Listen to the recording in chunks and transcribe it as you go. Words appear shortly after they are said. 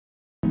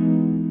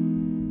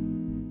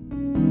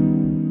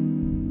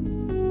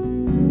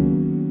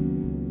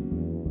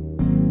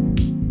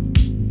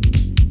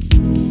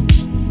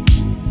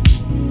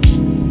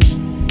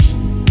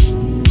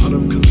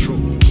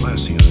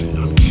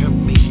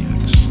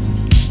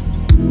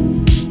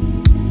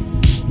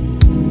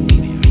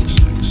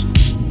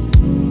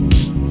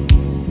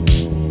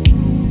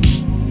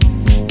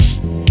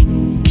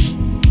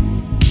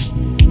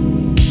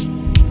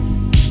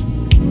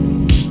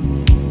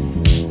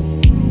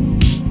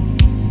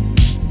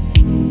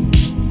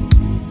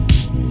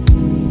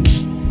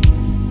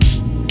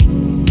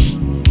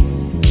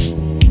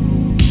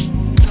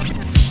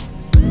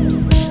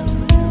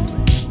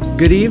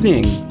good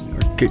evening,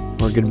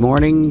 or good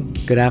morning,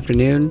 good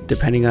afternoon,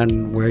 depending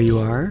on where you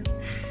are.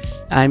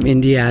 I'm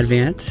Indie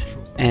Advent,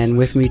 and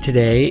with me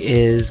today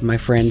is my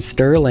friend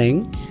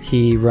Sterling.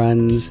 He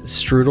runs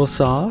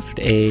Strudelsoft,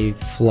 a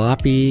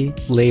floppy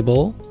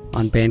label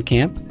on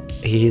Bandcamp.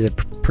 He's a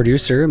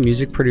producer, a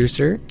music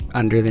producer,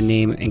 under the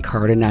name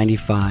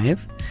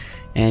Encarta95,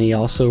 and he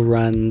also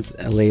runs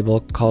a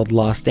label called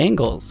Lost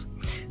Angles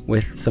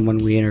with someone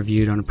we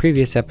interviewed on a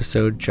previous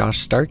episode, Josh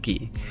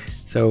Starkey.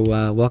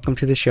 So welcome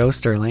to the show,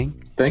 Sterling.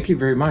 Thank you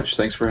very much.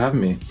 Thanks for having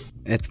me.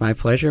 It's my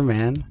pleasure,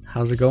 man.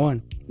 How's it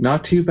going?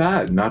 Not too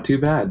bad. Not too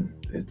bad.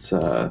 It's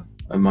a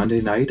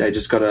Monday night. I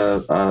just got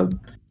a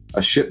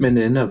shipment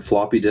in of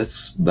floppy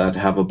disks that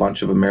have a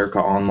bunch of America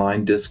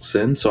Online disks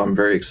in, so I'm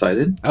very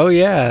excited. Oh,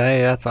 yeah.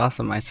 Hey, that's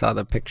awesome. I saw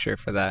the picture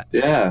for that.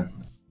 Yeah.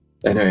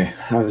 Anyway,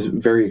 I was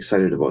very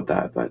excited about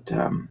that. But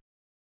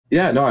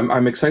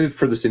I'm excited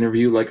for this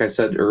interview. Like I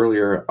said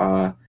earlier,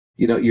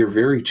 you're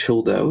very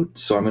chilled out,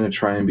 so I'm going to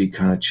try and be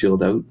kind of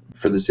chilled out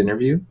for this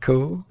interview.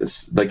 Cool.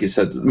 Like you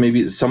said,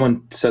 maybe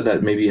someone said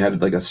that maybe you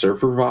had like a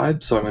surfer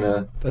vibe,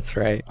 so That's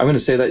right. I'm going to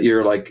say that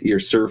you're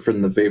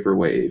surfing the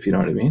vaporwave, you know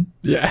what I mean?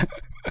 Yeah.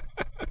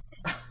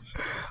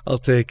 I'll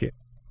take it.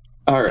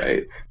 All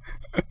right.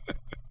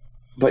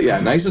 But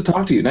yeah, nice to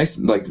talk to you.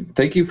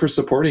 Thank you for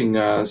supporting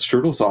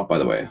Strudelsoft, by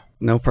the way.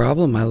 No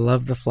problem. I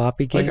love the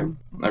floppy game.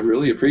 I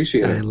really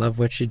appreciate it. I love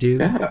what you do.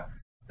 Yeah.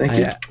 Thank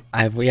you.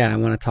 I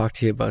want to talk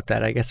to you about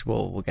that. I guess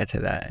we'll get to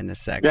that in a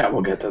second. Yeah,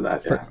 we'll get to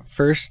that. Yeah.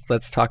 First,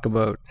 let's talk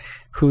about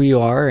who you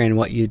are and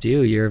what you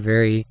do. You're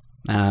very,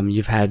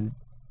 you've had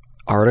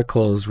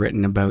articles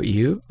written about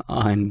you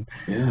on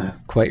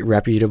quite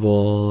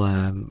reputable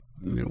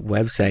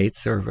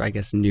websites, or I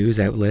guess news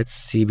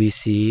outlets,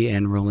 CBC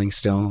and Rolling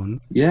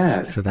Stone.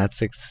 Yeah. So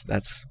that's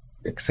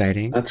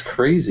exciting. That's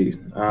crazy.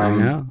 I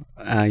know.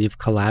 You've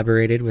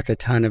collaborated with a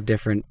ton of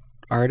different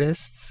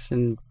artists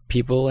and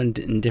people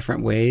in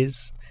different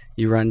ways.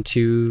 You run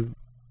 2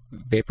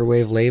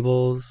 vaporwave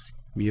labels.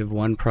 You have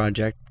one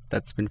project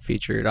that's been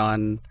featured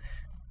on,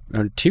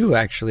 or 2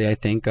 actually, I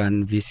think,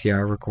 on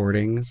VCR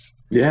recordings.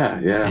 Yeah.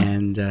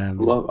 And I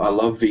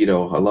love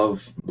Vito. I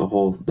love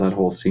that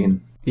whole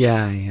scene.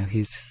 Yeah,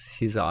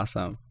 he's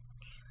awesome.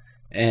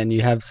 And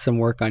you have some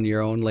work on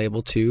your own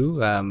label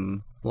too,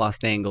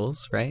 Lost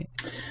Angles, right?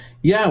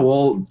 Yeah,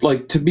 well,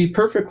 to be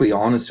perfectly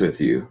honest with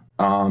you,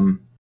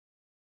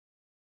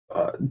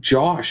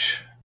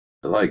 Josh,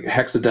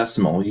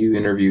 Hexadecimal, you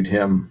interviewed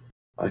him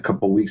a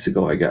couple weeks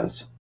ago, I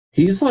guess.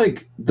 He's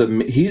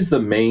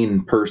the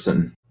main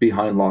person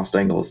behind Lost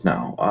Angles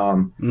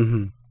now.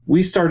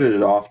 We started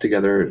it off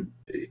together.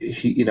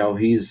 He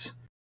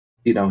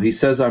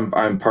says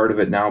I'm part of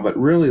it now, but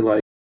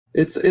really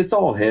it's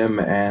all him,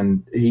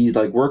 and he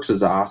works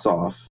his ass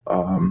off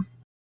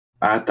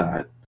at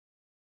that.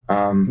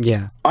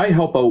 I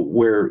help out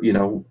where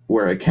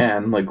I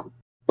can,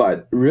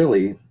 but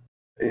really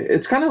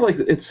it's kind of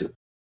it's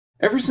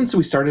ever since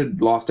we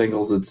started Lost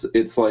Angles,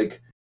 it's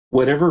like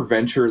whatever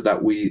venture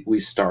that we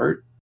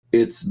start,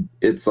 it's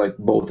like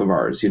both of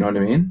ours, you know what I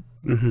mean?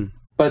 Mm-hmm.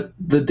 But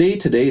the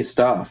day-to-day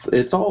stuff,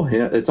 it's all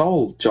him, it's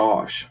all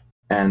Josh,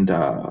 and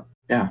I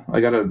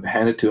gotta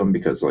hand it to him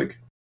because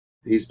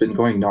he's been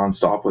going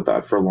nonstop with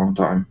that for a long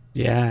time.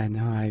 Yeah,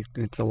 no,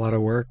 it's a lot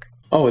of work.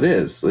 Oh, it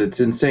is. It's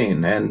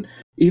insane. And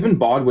even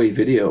Bodway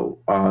Video,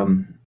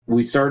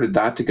 we started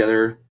that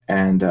together,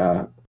 and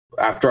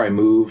after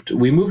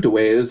we moved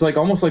away. It was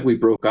almost like we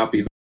broke up,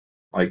 even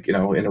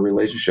in a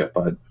relationship,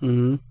 but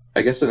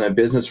I guess in a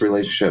business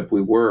relationship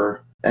we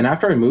were. And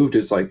after I moved,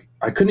 it's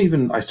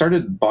I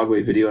started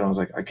Bodway Video, and I was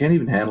I can't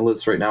even handle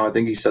this right now. I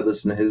think he said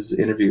this in his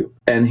interview,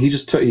 and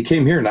he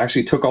came here and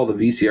actually took all the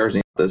VCRs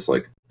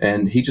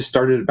and he just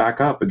started it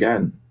back up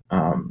again.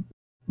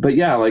 But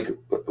yeah,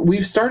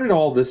 we've started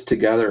all this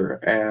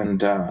together,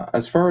 and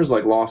as far as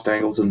Lost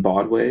Angles and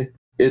Bodway,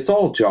 it's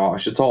all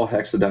Josh, it's all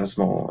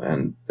Hexadecimal,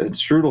 and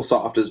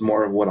Strudelsoft is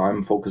more of what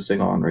I'm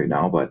focusing on right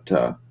now. But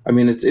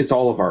it's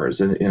all of ours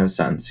in a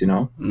sense, you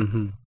know.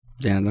 Mm-hmm.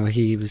 Yeah, no,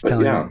 he was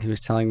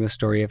telling the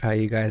story of how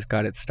you guys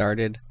got it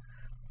started.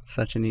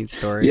 Such a neat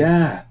story.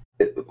 Yeah,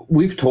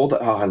 we've told.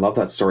 Oh, I love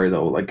that story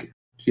though.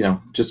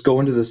 Just go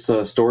into this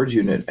storage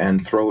unit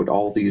and throw out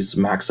all these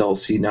Maxell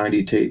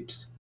C90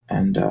 tapes,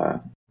 and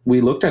we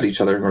looked at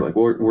each other and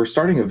we're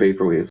starting a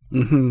vaporwave.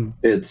 Mm-hmm.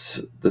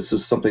 This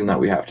is something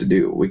that we have to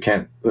do. We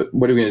can't.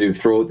 What are we going to do?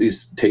 Throw out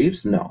these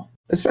tapes? No.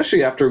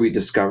 Especially after we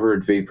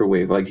discovered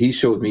vaporwave. He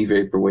showed me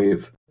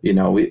vaporwave.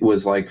 It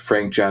was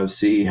Frank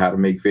Javc, how to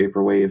make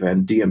vaporwave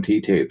and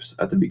DMT tapes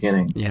at the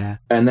beginning. Yeah.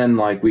 And then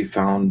we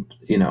found,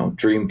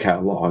 Dream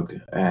Catalog,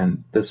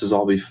 and this is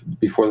all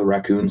before the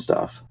Raccoon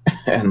stuff.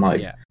 And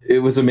It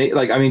was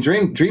amazing.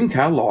 Dream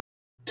Catalog,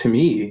 to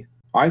me,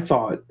 I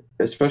thought,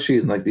 especially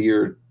in the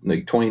year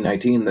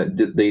 2019,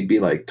 that they'd be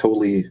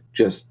totally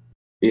just,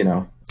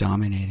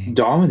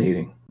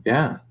 dominating.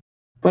 Yeah.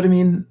 But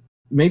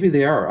maybe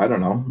they are. I don't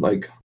know.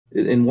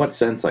 In what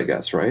sense, I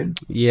guess, right?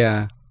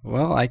 Yeah.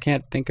 Well, I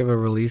can't think of a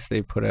release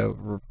they put out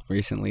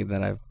recently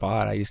that I've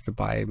bought. I used to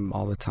buy them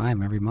all the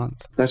time, every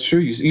month. That's true.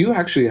 You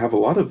actually have a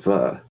lot of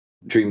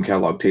Dream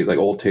Catalog tape, like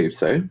old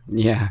tapes, eh?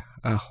 Yeah,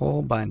 a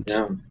whole bunch.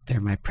 Yeah.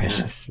 They're my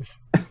preciouses.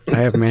 I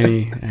have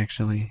many,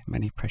 actually,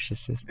 many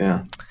preciouses.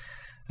 Yeah.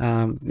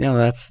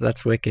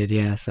 That's wicked.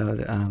 Yeah. So,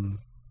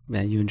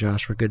 yeah, you and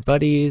Josh were good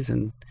buddies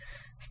and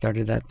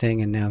started that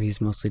thing, and now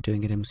he's mostly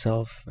doing it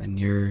himself, and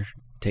you're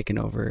taking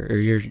over, or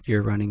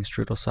you're running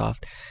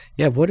Strudelsoft.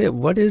 Yeah. What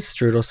is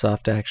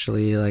Strudelsoft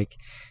actually like?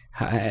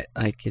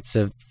 Like it's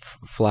a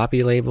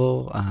floppy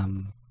label.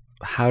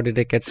 How did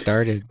it get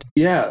started?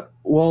 Yeah.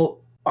 Well,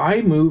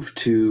 I moved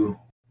to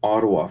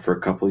Ottawa for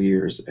a couple of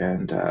years,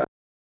 and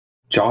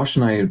Josh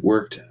and I had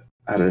worked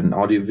at an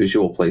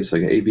audiovisual place,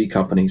 like an AV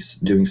company,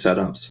 doing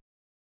setups.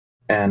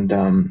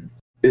 And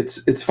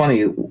it's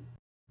funny.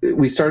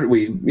 We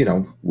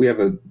have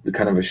a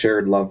kind of a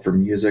shared love for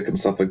music and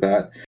stuff like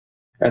that.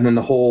 And then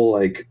the whole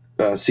like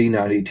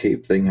C90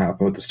 tape thing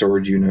happened with the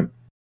storage unit,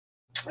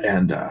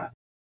 and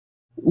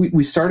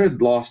we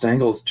started Lost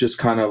Angles just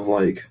kind of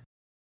like,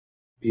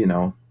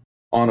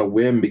 on a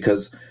whim,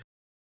 because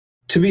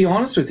to be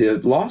honest with you,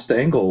 Lost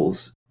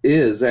Angles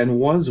is and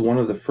was one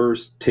of the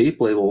first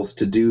tape labels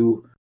to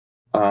do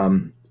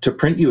to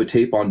print you a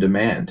tape on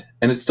demand,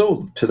 and it's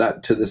still to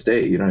this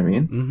day. You know what I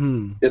mean?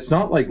 Mm-hmm. It's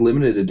not like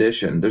limited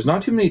edition. There's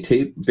not too many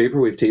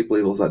vaporwave tape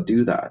labels that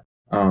do that.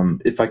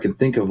 If I can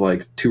think of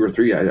like 2 or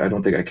 3, I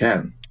don't think I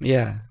can.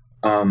 Yeah.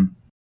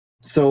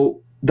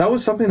 So that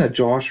was something that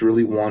Josh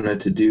really wanted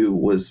to do,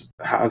 was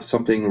have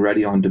something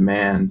ready on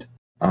demand,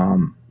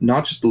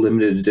 not just the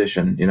limited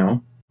edition,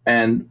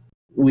 And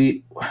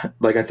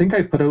I think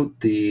I put out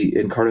the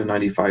Encarta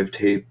 95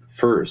 tape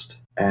first,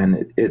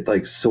 and it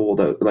like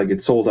sold out,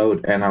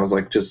 and I was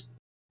like,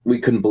 we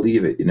couldn't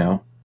believe it,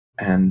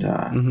 And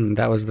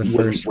that was the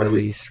first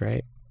release,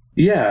 right?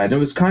 Yeah, and it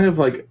was kind of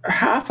like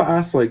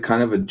half-assed, like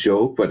kind of a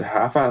joke, but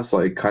half-assed,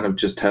 like kind of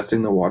just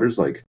testing the waters.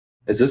 Like,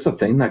 is this a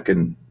thing that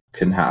can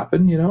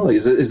happen? Like,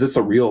 is this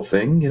a real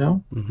thing?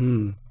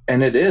 Mm-hmm.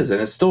 And it is,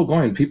 and it's still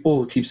going.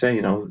 People keep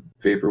saying,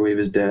 vaporwave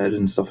is dead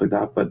and stuff like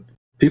that, but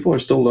people are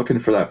still looking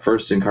for that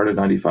first Encarta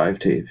 95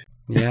 tape.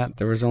 Yeah,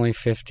 there was only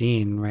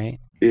 15, right?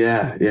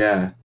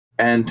 Yeah.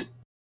 And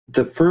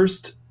the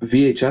first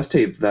VHS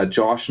tape that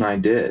Josh and I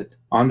did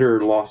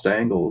under Lost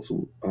Angles,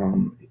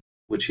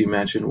 which he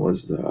mentioned,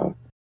 was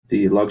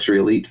the Luxury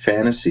Elite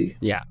Fantasy.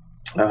 Yeah.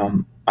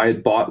 I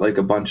had bought like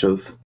a bunch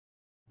of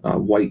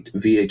white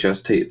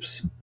VHS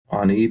tapes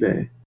on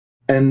eBay,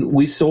 and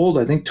we sold,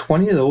 I think,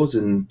 20 of those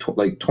in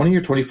 20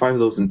 or 25 of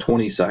those in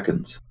 20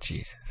 seconds.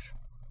 Jesus.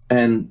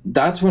 And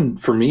that's when,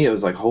 for me, I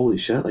was like, holy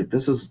shit, like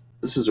this is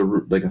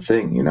a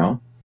thing,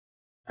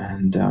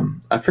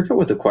 And I forget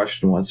what the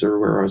question was or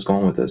where I was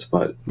going with this,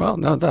 but well,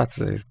 no, it's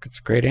a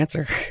great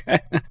answer.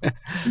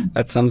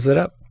 That sums it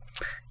up.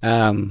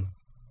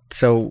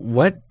 So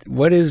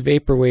what is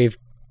vaporwave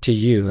to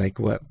you? Like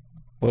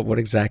what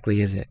exactly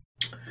is it?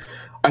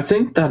 I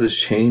think that has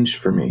changed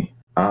for me.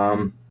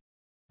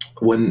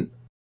 When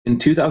in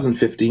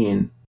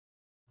 2015,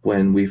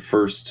 when we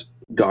first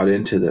got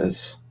into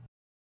this,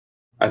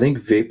 I think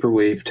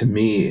vaporwave to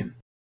me,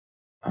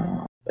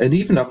 and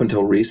even up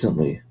until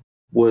recently,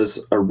 was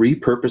a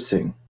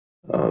repurposing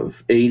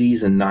of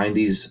 80s and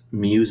 90s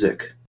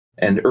music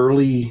and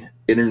early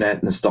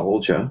internet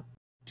nostalgia,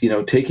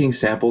 taking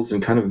samples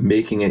and kind of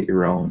making it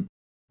your own,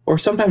 or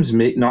sometimes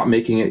not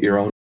making it your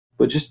own,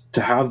 but just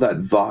to have that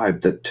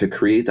vibe, to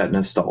create that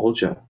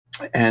nostalgia.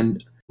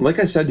 And like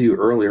I said to you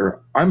earlier,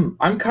 I'm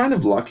kind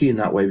of lucky in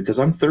that way, because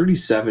I'm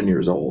 37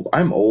 years old.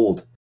 I'm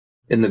old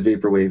in the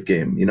vaporwave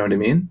game. You know what I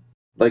mean?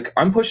 Like,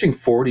 I'm pushing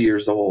 40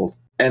 years old.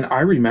 And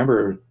I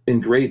remember in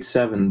grade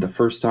 7, the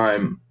first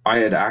time I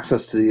had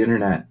access to the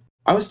internet,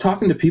 I was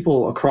talking to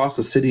people across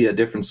the city at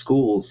different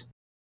schools,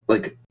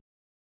 like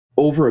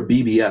over a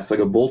BBS,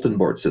 like a bulletin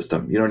board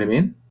system. You know what I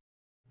mean?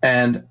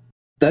 And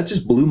that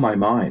just blew my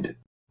mind.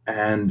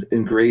 And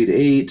in grade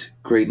 8,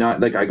 grade 9,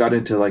 like I got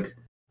into like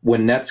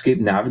when Netscape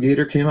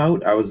Navigator came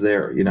out, I was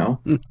there,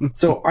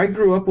 So I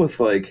grew up with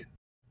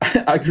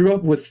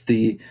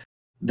the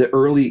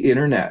early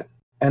internet.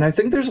 And I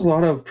think there's a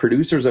lot of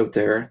producers out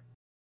there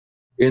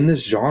in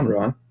this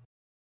genre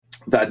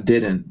that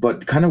didn't,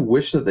 but kind of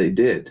wish that they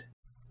did.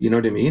 You know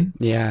what I mean?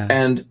 Yeah.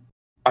 And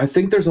I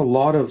think there's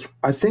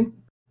I think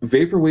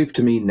vaporwave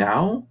to me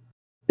now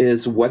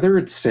is, whether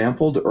it's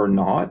sampled or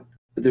not,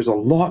 there's a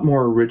lot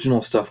more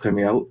original stuff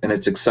coming out, and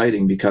it's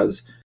exciting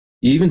because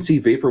you even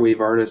see vaporwave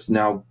artists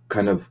now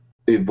kind of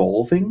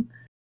evolving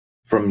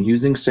from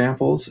using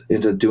samples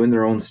into doing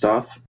their own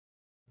stuff,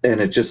 and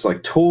it just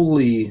like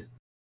totally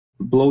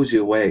blows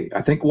you away.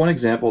 I think one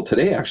example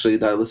today, actually,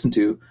 that I listened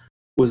to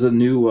was a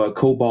new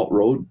Cobalt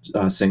Road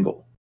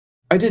single.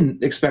 I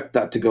didn't expect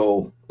that to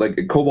go, like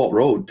Cobalt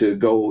Road to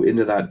go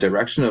into that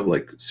direction of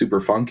like super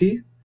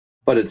funky,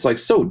 but it's like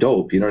so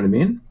dope, you know what I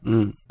mean?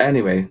 Mm.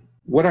 Anyway,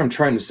 what I'm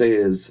trying to say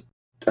is,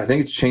 I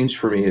think it's changed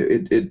for me.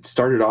 It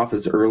started off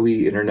as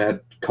early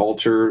internet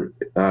culture,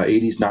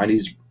 80s,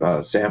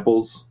 90s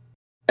samples.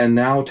 And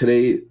now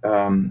today,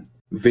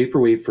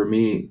 vaporwave for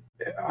me,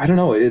 I don't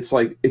know, it's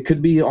like, it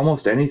could be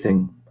almost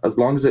anything, as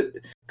long as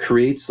it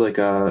creates like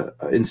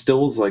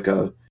instills like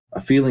a a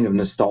feeling of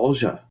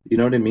nostalgia. You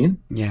know what I mean?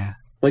 Yeah.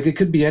 Like it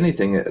could be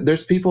anything.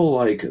 There's people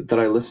like that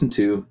I listen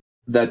to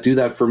that do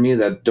that for me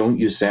that don't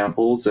use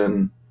samples,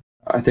 and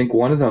I think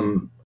one of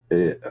them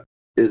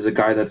is a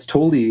guy that's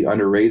totally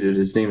underrated.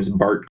 His name is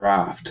Bart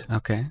Graft.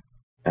 Okay.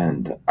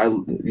 And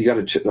you got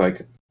to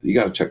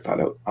check that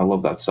out. I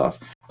love that stuff.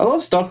 I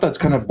love stuff that's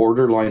kind of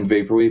borderline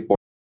vaporwave,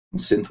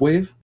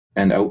 synthwave,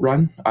 and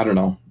outrun. I don't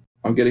know.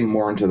 I'm getting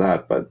more into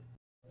that, but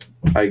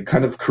I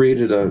kind of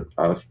created a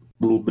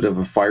little bit of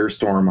a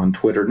firestorm on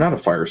Twitter. Not a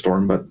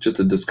firestorm, but just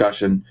a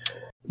discussion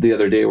the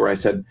other day where I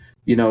said,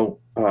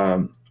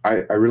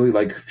 I really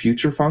like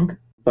future funk,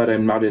 but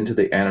I'm not into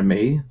the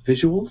anime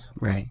visuals.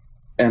 Right.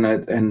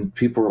 And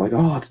people were like,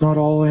 "Oh, it's not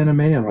all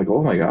anime." I'm like,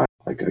 "Oh my god,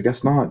 like I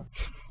guess not."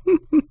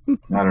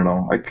 I don't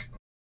know. Like,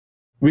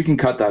 we can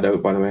cut that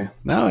out, by the way.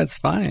 No, it's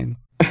fine.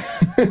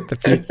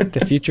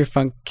 The future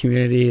funk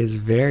community is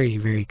very,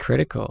 very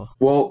critical.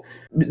 Well,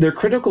 they're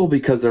critical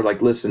because they're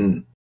like,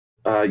 listen,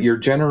 you're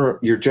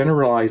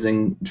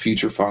generalizing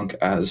future funk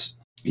as,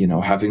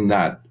 having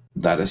that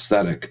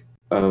aesthetic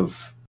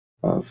of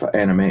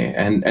anime,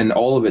 and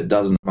all of it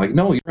doesn't. I'm like,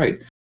 no, you're right.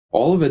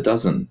 All of it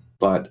doesn't,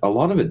 but a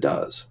lot of it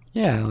does.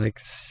 Yeah, like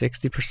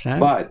 60%,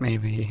 but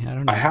maybe. I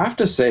don't know. I have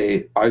to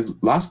say,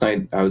 last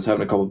night I was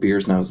having a couple of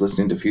beers and I was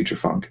listening to future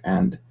funk,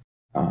 and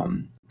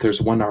there's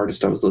one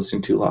artist I was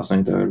listening to last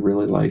night that I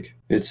really like.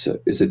 Is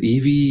it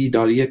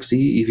Eevee.exe,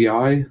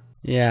 EVI?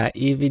 Yeah,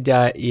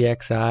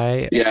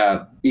 Eevee.exi.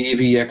 Yeah,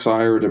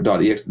 EVXI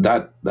or .ex.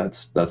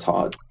 That's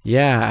hot.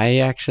 Yeah, I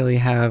actually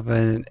have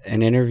an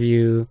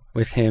interview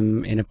with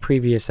him in a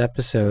previous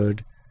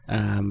episode.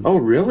 Oh,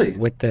 really?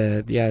 With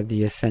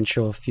the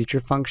Essential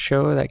Future Funk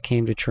show that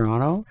came to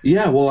Toronto.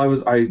 Yeah, well, I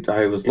was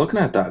looking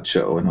at that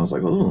show and I was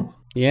like, oh,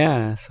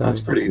 yeah, so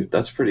that's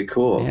pretty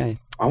cool. Yeah,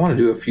 I want to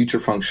do a future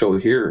funk show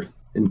here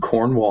in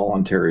Cornwall,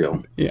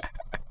 Ontario. Yeah.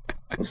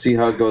 We'll see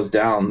how it goes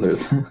down.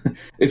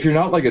 If you're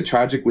not like a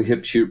Tragically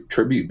Hip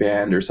tribute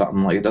band or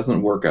something, like it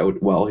doesn't work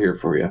out well here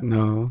for you.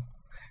 No.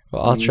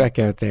 Well, I'll trek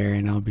out there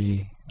and I'll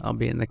be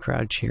in the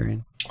crowd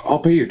cheering. I'll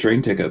pay your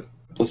train ticket.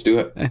 Let's do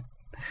it.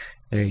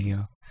 There you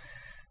go.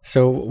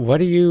 So what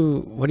do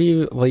you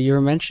well, you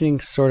were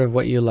mentioning sort of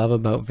what you love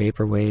about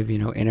vaporwave,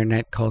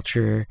 internet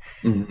culture.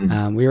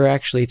 Mm-hmm. We were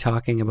actually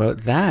talking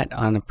about that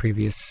on a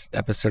previous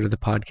episode of the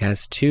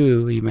podcast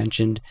too. You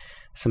mentioned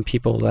some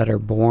people that are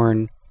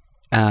born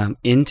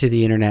into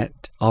the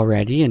internet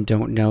already and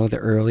don't know the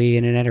early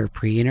internet or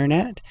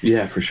pre-internet.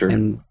 Yeah, for sure.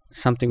 And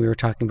something we were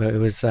talking about, it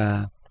was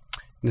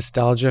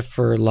nostalgia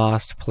for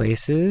lost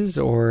places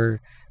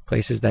or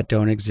places that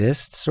don't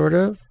exist, sort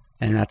of.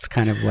 And that's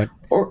kind of what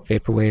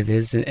vaporwave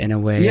is in a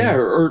way. Yeah,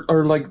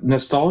 or like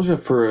nostalgia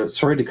for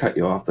sorry to cut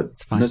you off, but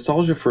it's fine.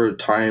 Nostalgia for a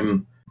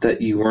time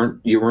that you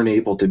weren't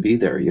able to be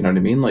there. You know what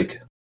I mean?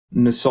 Like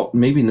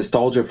maybe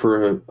nostalgia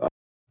for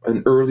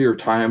an earlier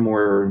time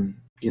where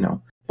a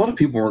lot of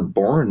people weren't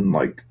born.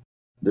 Like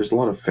there's a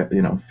lot of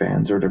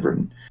fans or whatever.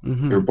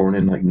 Mm-hmm. They were born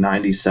in like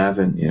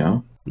 '97,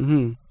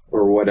 mm-hmm.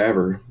 or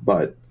whatever.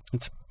 But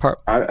it's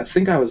I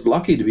think I was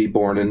lucky to be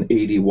born in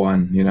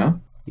 '81. You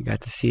got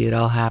to see it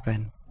all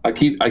happen. I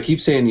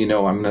keep saying, I'm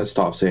going to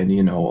stop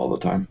saying, all the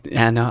time.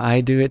 Yeah, no, I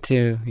do it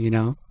too,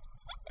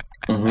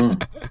 Mm-hmm.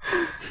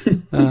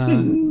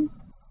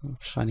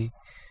 It's funny.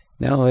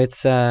 No,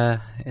 it's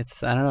I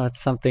don't know, it's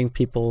something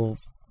people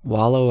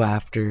wallow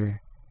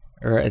after,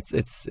 or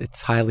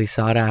it's highly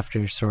sought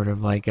after, sort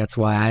of like, that's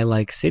why I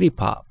like city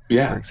pop,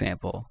 for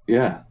example.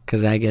 Yeah.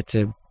 Because I get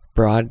to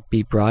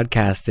be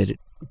broadcasted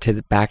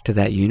back to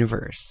that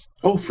universe.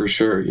 Oh, for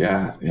sure.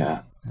 Yeah,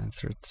 yeah.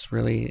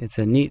 It's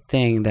a neat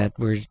thing that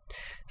we're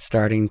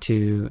starting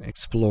to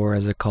explore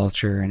as a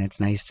culture, and it's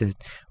nice to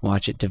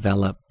watch it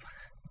develop,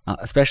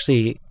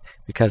 especially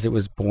because it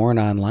was born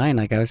online.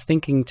 Like I was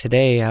thinking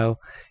today how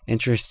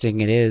interesting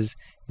it is.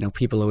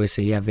 People always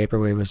say, yeah,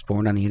 vaporwave was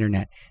born on the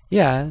internet.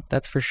 Yeah,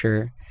 that's for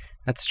sure.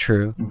 That's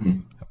true. Mm-hmm.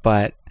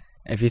 But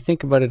if you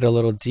think about it a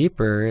little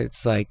deeper,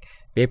 it's like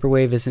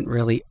vaporwave isn't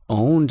really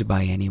owned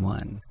by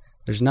anyone.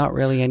 There's not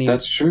really any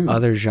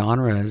other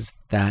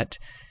genres that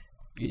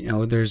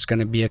there's going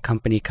to be a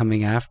company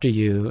coming after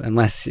you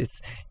unless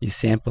you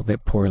sampled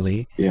it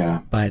poorly. Yeah.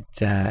 But,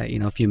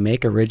 if you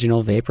make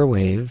original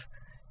vaporwave,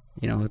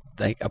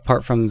 like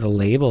apart from the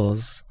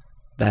labels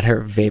that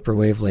are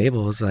vaporwave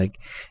labels, like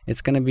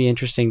it's going to be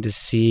interesting to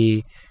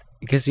see,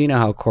 because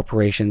how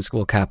corporations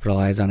will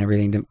capitalize on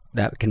everything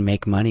that can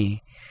make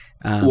money.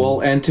 Well,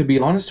 and to be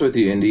honest with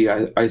you, Indy,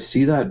 I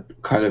see that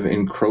kind of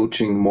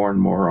encroaching more and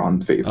more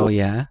on vaporwave. Oh,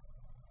 yeah?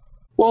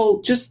 Well,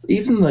 just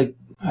even like,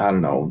 I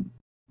don't know,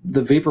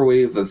 the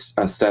vaporwave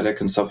aesthetic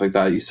and stuff like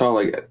that. You saw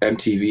like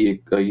MTV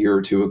a year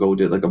or two ago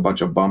did like a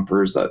bunch of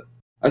bumpers that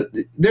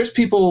there's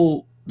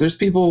people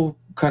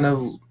kind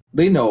of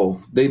they know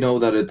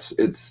that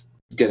it's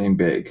getting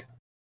big,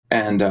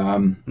 and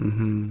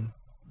mm-hmm.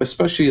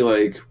 especially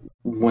like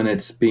when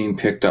it's being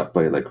picked up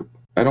by like,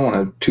 I don't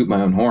want to toot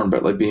my own horn,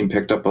 but like being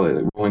picked up by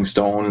like Rolling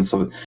Stone and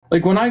stuff.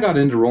 Like when I got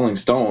into Rolling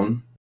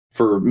Stone,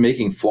 for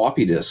making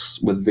floppy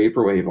disks with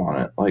vaporwave on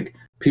it. Like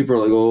people are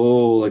like,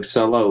 oh, like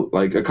sell out.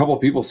 Like a couple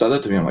of people said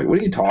that to me. I'm like, what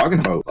are you talking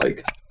about?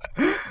 Like,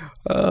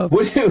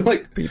 what are you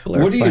like? People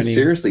are what are funny. you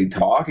seriously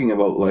talking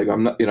about? Like,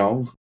 I'm not.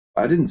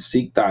 I didn't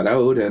seek that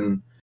out.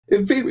 And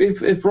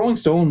if Rolling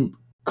Stone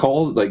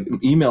called, like,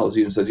 emails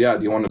you and says, yeah,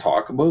 do you want to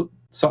talk about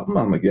something?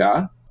 I'm like,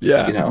 yeah.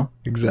 Yeah.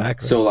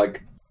 Exactly. So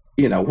like,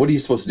 what are you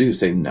supposed to do?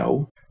 Say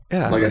no?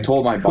 Yeah. Like I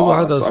told my boss, who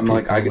are those I'm people?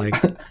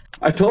 like,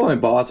 I told my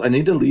boss I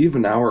need to leave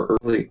an hour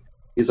early.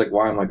 He's like,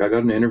 why? I'm like, I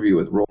got an interview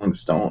with Rolling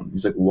Stone.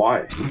 He's like,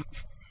 why?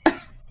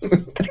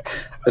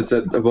 I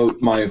said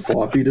about my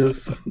floppy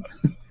disk.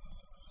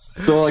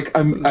 So like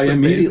I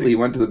immediately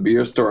went to the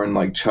beer store and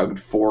like chugged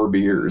 4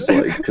 beers,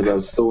 like, because I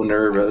was so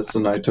nervous,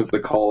 and I took the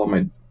call on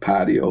my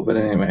patio. But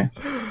anyway,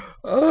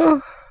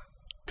 oh,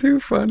 too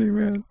funny,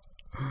 man.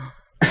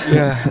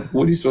 Yeah.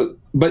 What do you supposed?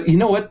 But you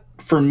know what?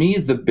 For me,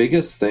 the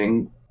biggest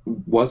thing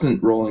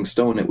wasn't Rolling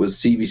Stone; it was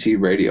CBC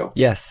Radio.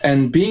 Yes.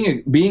 And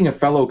being a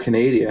fellow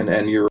Canadian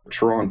and you're a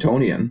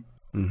Torontonian,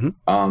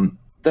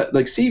 that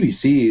like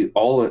CBC,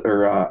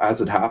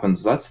 as it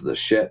happens, that's the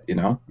shit,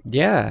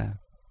 Yeah.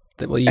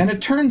 And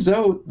it turns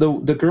out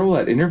the girl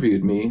that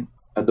interviewed me,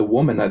 the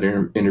woman that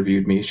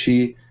interviewed me,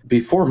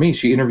 before me,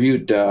 she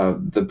interviewed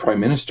the Prime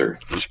Minister.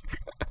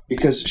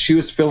 Because she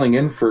was filling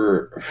in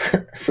for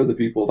the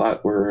people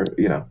that were,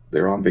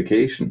 they're on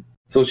vacation.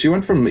 So she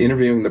went from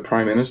interviewing the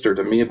Prime Minister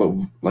to me about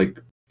like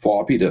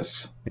floppy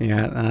disks.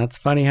 Yeah, that's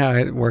funny how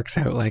it works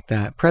out like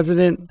that.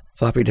 President,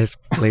 floppy disk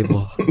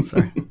label.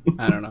 Sorry,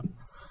 I don't know.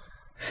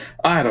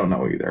 I don't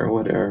know either.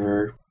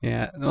 Whatever.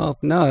 Yeah. Well,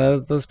 no,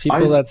 those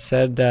people that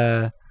said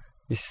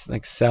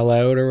like sell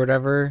out or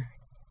whatever.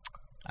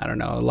 I don't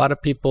know. A lot of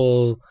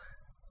people.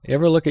 You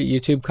ever look at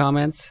YouTube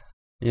comments?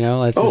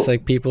 It's just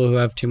like people who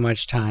have too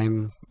much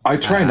time. I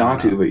try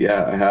not to, but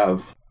yeah, I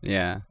have.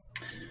 Yeah.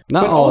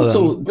 Not but all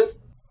also, of them.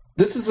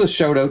 this is a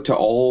shout out to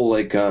all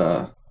like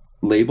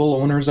label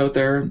owners out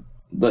there,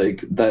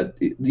 like that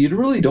you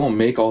really don't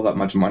make all that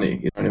much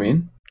money. You know what I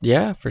mean?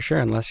 Yeah, for sure.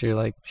 Unless you're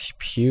like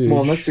huge.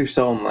 Well, unless you're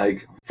selling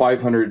like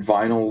 500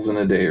 vinyls in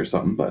a day or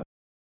something, but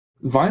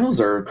vinyls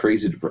are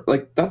crazy.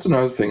 Like that's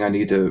another thing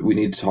we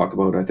need to talk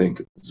about. I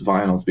think is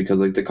vinyls, because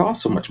like they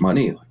cost so much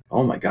money. Like,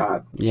 oh my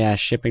god. Yeah,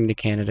 shipping to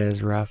Canada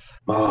is rough.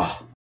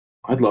 Oh,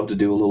 I'd love to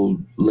do a little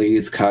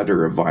lathe cut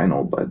or a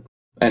vinyl, but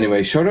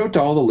anyway, shout out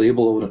to all the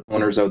label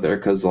owners out there,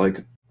 because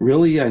like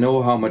really, I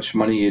know how much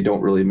money you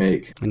don't really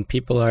make, and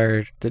people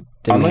are demanding.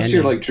 Unless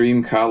you're like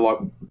Dream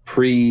Catalog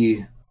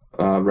pre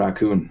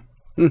Raccoon.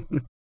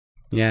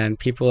 Yeah, and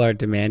people are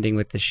demanding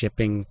with the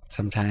shipping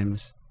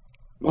sometimes.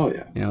 Oh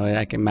yeah.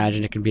 I can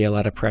imagine it can be a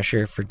lot of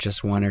pressure for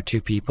just 1 or 2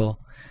 people.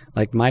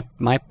 Like my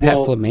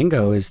pet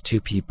flamingo is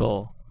 2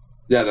 people.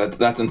 Yeah,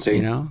 that's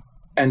insane.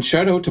 And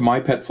shout out to My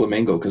Pet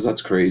Flamingo, because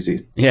that's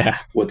crazy. Yeah,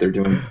 what they're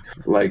doing.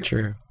 Like,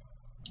 true.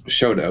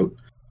 Shout out.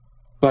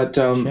 But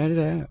shout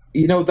it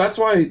out.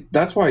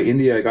 That's why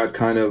India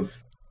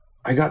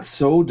I got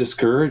so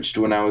discouraged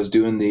when I was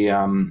doing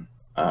the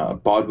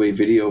Bodway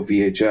video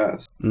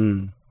VHS.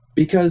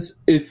 Because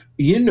if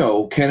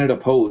Canada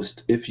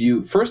Post,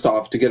 first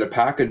off, to get a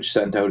package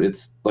sent out,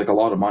 it's like a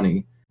lot of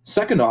money.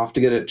 Second off,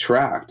 to get it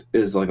tracked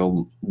is like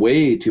a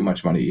way too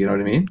much money. You know what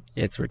I mean?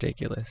 It's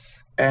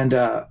ridiculous. And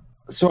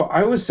so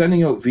I was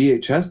sending out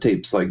VHS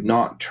tapes like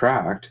not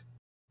tracked,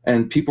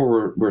 and people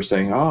were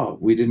saying, "Oh,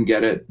 we didn't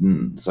get it,"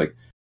 and it's like,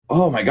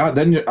 "Oh my god!"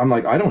 Then I'm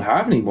like, "I don't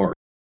have any more."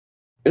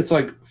 It's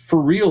like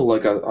for real,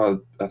 like a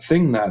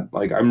thing that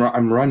like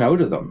I'm run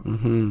out of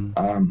them.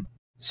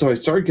 So I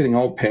started getting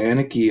all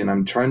panicky, and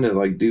I'm trying to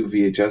like do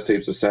VHS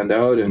tapes to send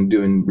out and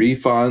doing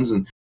refunds.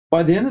 And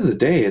by the end of the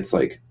day, it's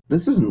like,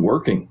 this isn't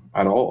working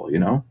at all,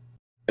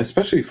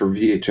 especially for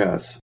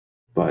VHS.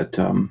 But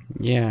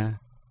yeah.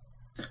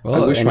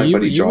 Well, I wish my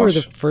buddy Josh, you were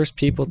the first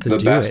people to do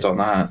the best on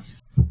that.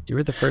 You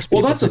were the first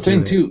people. Well, that's the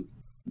thing too.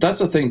 That's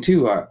the thing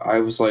too. I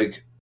was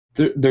like,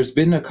 there's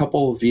been a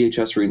couple of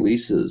VHS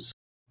releases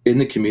in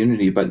the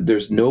community, but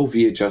there's no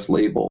VHS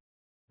label.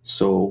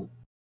 So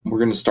we're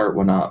going to start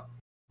one up.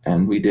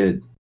 And we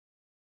did.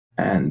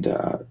 And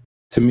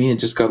to me, it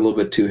just got a little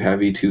bit too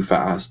heavy, too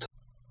fast.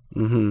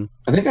 I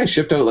think I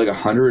shipped out like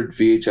 100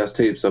 VHS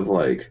tapes of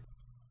like,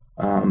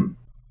 I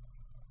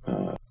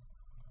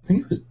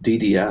think it was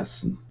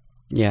DDS.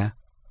 Yeah.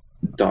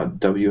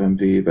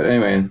 .WMV. But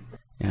anyway,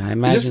 yeah, I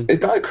imagine it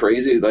got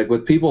crazy. Like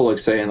with people like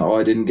saying, "Oh,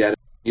 I didn't get it."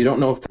 You don't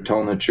know if they're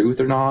telling the truth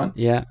or not.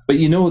 Yeah. But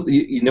you know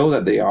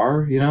that they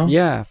are.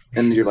 Yeah.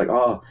 And you're like,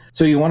 oh,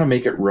 so you want to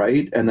make it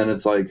right, and then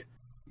it's like,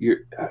 you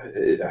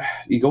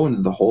go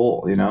into the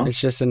hole,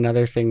 It's just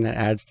another thing that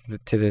adds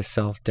to this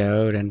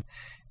self-doubt, and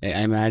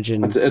I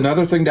imagine it's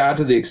another thing to add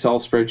to the Excel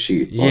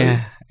spreadsheet.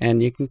 Yeah,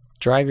 and you can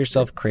drive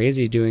yourself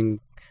crazy doing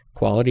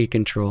quality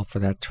control for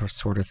that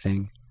sort of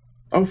thing.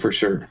 Oh, for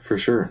sure.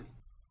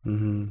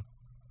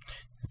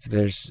 If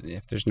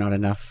there's not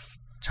enough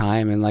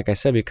time, and like I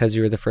said, because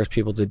you were the first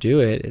people to do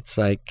it, it's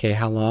like, okay,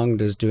 how long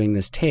does doing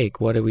this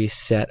take? What do we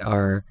set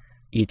our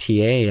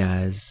ETA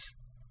as?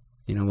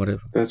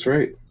 That's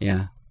right.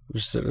 Yeah.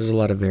 There's a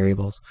lot of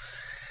variables.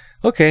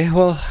 Okay,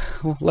 well,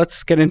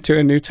 let's get into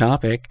a new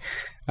topic.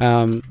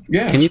 Yeah.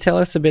 Can you tell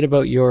us a bit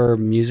about your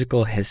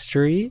musical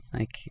history,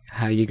 like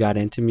how you got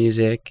into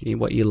music,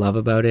 what you love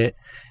about it,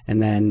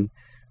 and then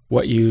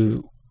what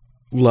you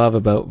love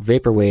about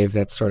vaporwave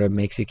that sort of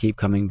makes you keep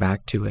coming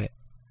back to it?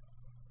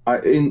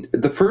 In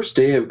the first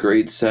day of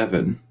grade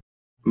 7,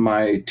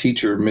 my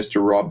teacher,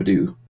 Mr.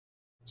 Robidoux,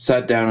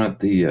 sat down at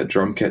the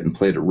drum kit and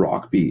played a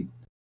rock beat,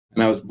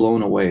 and I was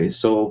blown away.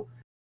 So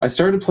I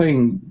started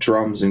playing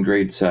drums in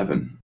grade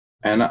 7,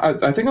 and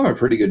I think I'm a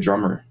pretty good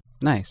drummer,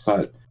 Nice.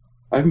 but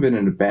I haven't been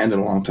in a band in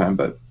a long time.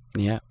 But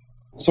Yeah.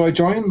 so I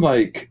joined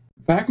like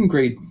back in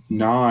grade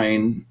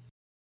 9.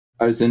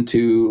 I was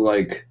into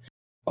like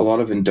a lot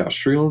of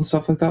industrial and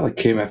stuff like that, like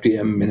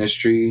KMFDM,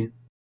 Ministry,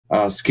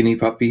 Skinny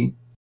Puppy.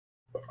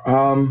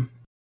 And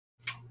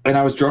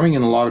I was drumming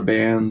in a lot of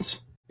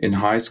bands in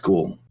high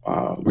school.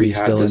 Were you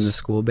still in the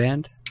school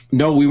band?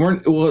 No, we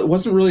weren't. Well, it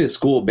wasn't really a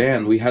school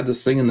band. We had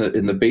this thing in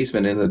the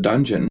basement in the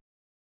dungeon,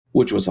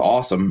 which was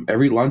awesome.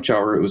 Every lunch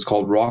hour, it was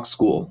called Rock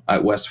School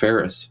at West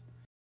Ferris,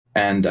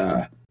 and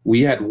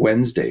we had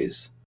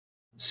Wednesdays.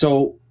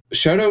 So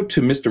shout out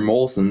to Mr.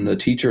 Molson, the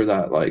teacher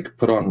that like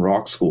put on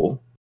Rock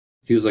School.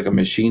 He was like a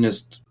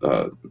machinist,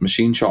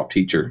 machine shop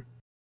teacher.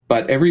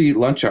 But every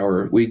lunch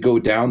hour, we'd go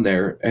down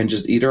there and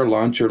just eat our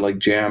lunch or like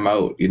jam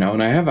out, you know.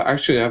 And I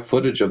have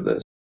footage of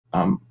this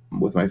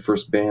with my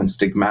first band,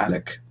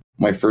 Stigmatic,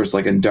 my first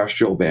like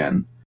industrial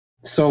band.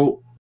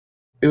 So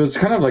it was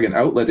kind of like an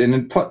outlet. And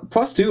then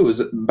plus two, it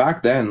was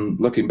back then,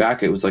 looking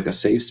back, it was like a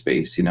safe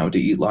space, you know, to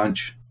eat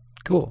lunch.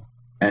 Cool.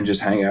 And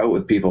just hang out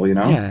with people, you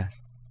know. Yeah,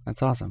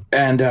 that's awesome.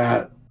 And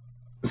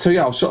so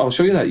yeah, I'll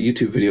show you that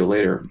YouTube video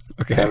later.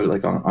 Okay. I have it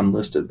like on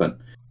unlisted. But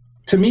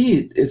to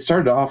me, it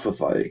started off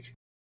with like,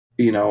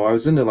 you know, I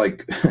was into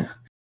like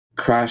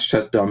Crash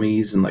Test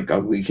Dummies and like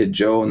Ugly Kid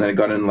Joe, and then I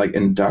got into like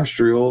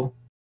industrial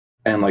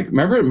and like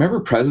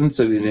remember Presidents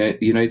of the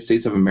United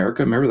States of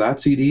America? Remember that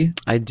CD?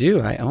 I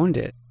do. I owned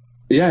it.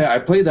 Yeah, I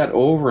played that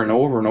over and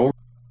over and over.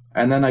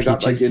 And then I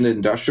got like Peaches. into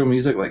industrial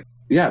music, like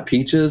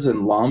Peaches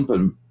and Lump,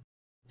 and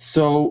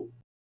so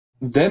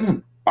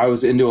then I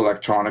was into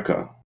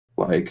electronica,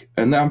 like,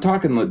 and I'm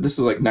talking like this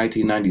is like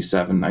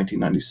 1997,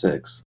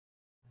 1996,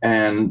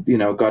 and you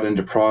know, got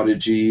into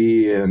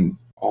Prodigy and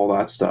all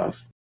that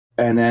stuff.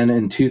 And then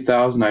in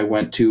 2000, I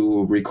went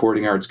to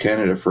Recording Arts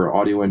Canada for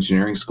audio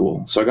engineering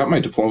school. So I got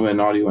my diploma in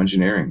audio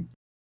engineering,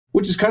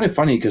 which is kind of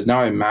funny because now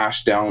I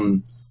mash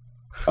down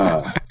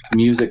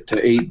music to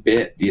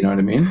 8-bit, you know what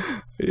I mean?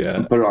 Yeah.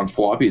 And put it on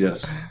floppy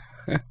disk.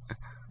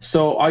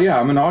 So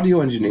I'm an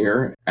audio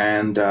engineer,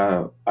 and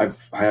I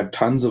have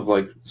tons of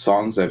like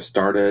songs I've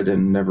started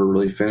and never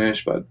really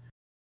finished, but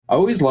I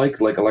always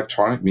liked like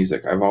electronic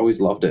music. I've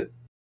always loved it.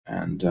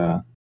 And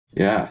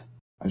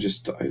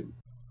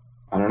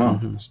I don't know.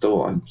 Mm-hmm.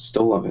 I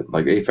still love it.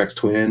 Like Aphex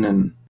Twin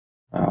and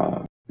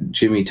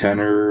Jimmy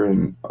Tenor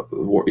and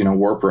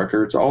Warp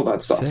Records, all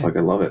that stuff. Sick. Like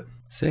I love it.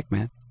 Sick,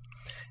 man.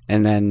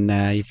 And then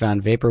you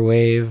found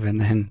vaporwave,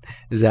 and then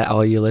is that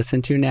all you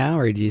listen to now,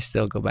 or do you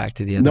still go back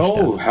to the other stuff?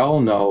 No,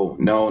 hell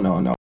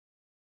no.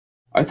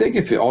 I think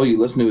if all you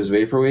listen to is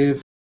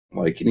vaporwave,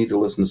 like you need to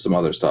listen to some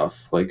other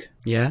stuff. Like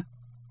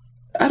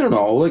I don't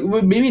know,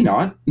 like maybe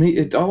not.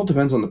 It all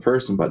depends on the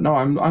person, but no,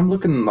 I'm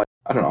looking like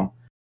I don't know.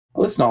 I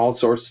listen to all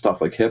sorts of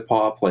stuff like hip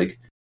hop. Like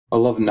I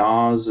love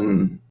Nas,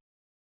 and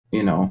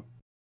you know,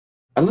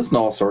 I listen to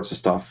all sorts of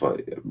stuff.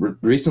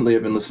 Recently,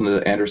 I've been listening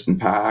to Anderson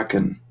 .Paak,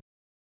 and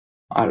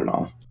I don't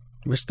know.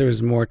 Wish there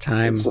was more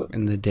time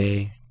in the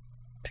day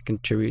to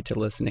contribute to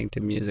listening to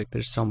music.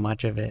 There's so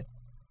much of it.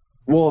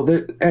 Well,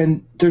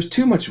 there's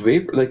too much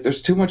vapor. Like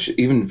there's too much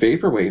even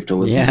vaporwave to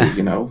listen to,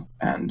 you know.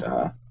 And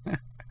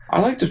I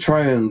like to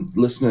try and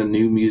listen to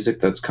new music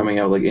that's coming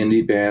out, like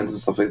indie bands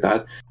and stuff like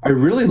that. I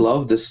really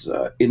love this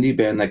indie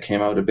band that came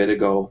out a bit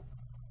ago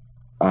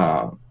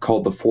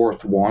called The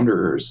Fourth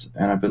Wanderers,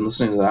 and I've been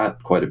listening to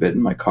that quite a bit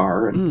in my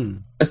car.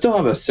 And I still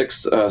have a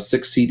six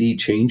CD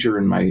changer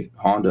in my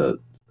Honda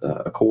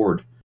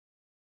Accord.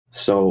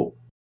 So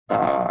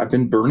I've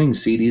been burning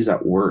CDs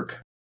at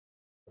work.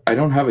 I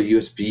don't have a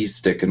USB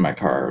stick in my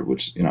car,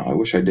 which I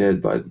wish I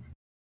did, but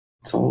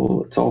it's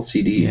all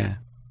CD. Yeah.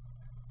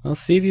 Well,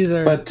 CDs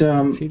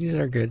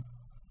are good.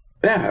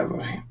 Yeah,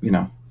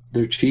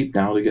 they're cheap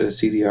now to get a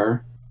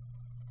CDR.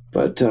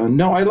 But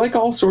no, I like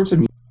all sorts of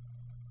music.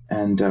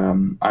 And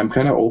I'm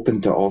kind of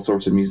open to all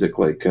sorts of music.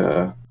 Like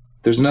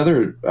there's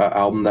another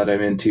album that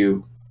I'm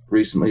into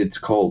recently. It's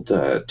called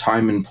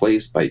Time and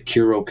Place by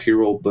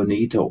Kiro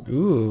Bonito.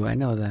 Ooh, I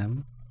know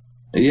them.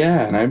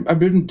 Yeah, and I've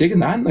been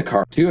digging that in the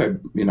car too.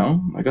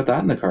 I got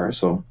that in the car.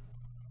 So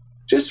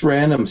just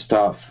random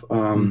stuff.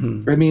 I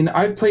mean,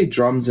 I've played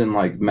drums in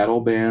like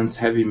metal bands,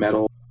 heavy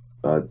metal,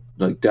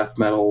 like death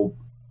metal,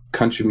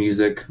 country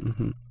music,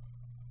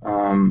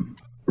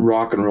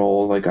 rock and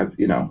roll. Like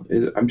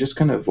I'm just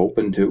kind of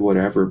open to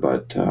whatever.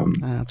 But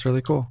that's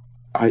really cool.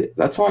 I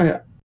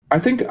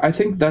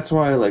think that's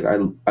why like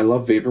I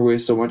love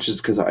vaporwave so much, is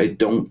because I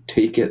don't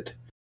take it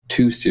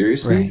too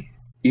seriously. Right.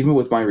 Even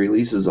with my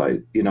releases,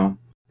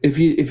 if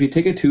you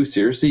take it too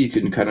seriously, you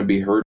can kind of be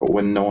hurt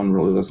when no one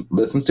really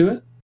listens to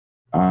it.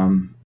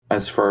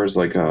 As far as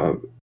like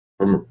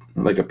from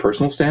like a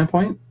personal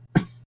standpoint,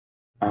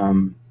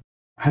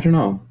 I don't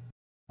know.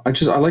 I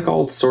like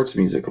all sorts of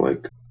music.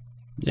 Like,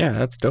 yeah,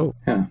 that's dope.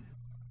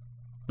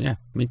 Yeah,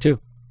 me too.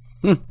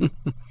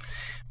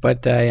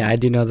 But I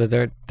do know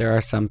that there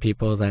are some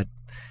people that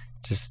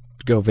just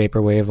go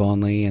vaporwave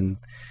only, and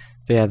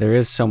yeah, there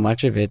is so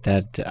much of it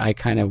that I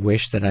kind of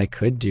wish that I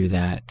could do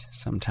that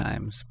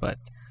sometimes, but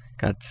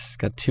got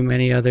too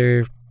many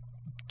other.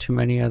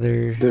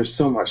 There's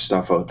so much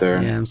stuff out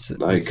there. Yeah, I'm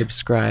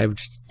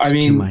subscribed to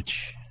mean, too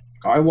much.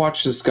 I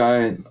watched this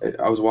guy.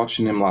 I was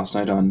watching him last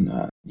night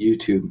on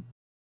YouTube,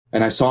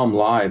 and I saw him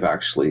live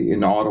actually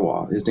in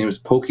Ottawa. His name is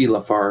Pokey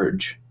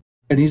Lafarge,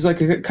 and he's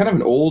like a kind of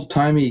an old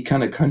timey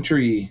kind of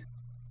country,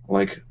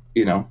 like,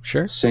 you know,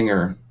 sure,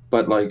 singer,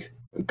 but like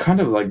kind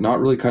of like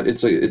not really.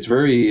 It's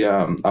very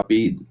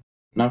upbeat,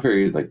 not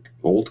very like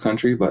old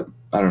country, but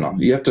I don't know.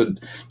 You have to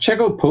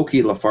check out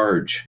Pokey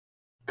Lafarge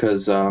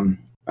because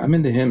I'm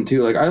into him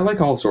too. Like, I like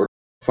all sorts.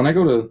 When I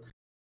go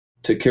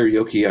to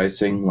karaoke, I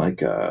sing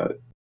like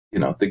you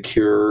know, The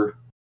Cure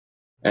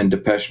and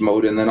Depeche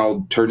Mode, and then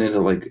I'll turn into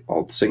like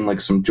I'll sing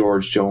like some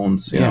George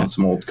Jones, you know,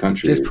 some old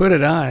country. Just put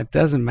it on. It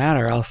doesn't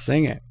matter. I'll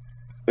sing it.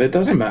 It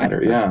doesn't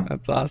matter. Yeah,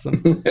 that's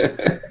awesome.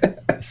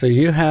 So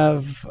you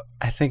have,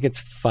 I think it's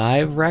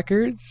 5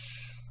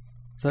 records.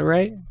 Is that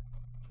right?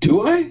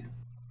 Do I?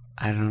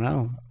 I don't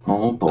know.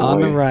 Oh boy!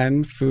 On the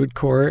Run, Food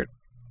Court,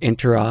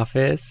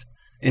 Interoffice,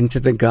 Into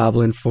the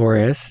Goblin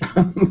Forest,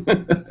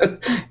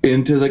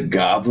 Into the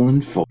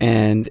Goblin Forest,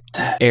 and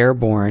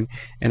Airborne.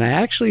 And I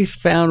actually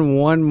found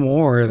one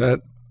more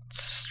that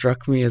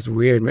struck me as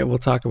weird. Maybe we'll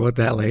talk about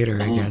that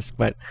later, I guess.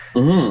 But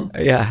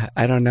yeah,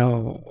 I don't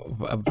know.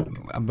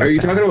 Are you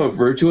talking about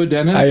Virtua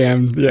Dennis? I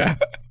am. Yeah.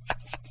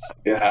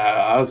 Yeah,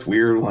 that was a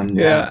weird one.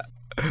 Yeah.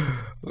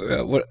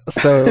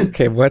 So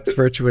okay, what's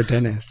Virtua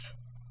Dennis?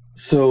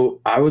 So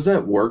I was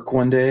at work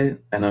one day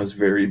and I was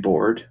very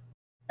bored,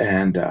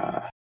 and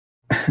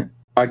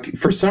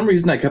for some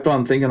reason I kept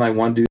on thinking I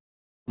wanted to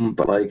do,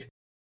 but like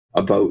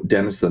about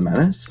Dennis the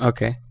Menace.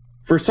 Okay.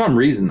 For some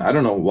reason, I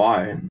don't know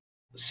why.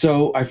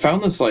 So I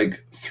found this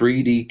like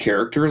 3D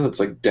character that's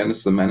like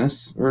Dennis the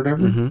Menace or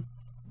whatever,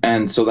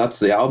 and so that's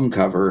the album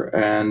cover.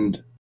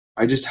 And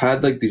I just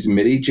had like these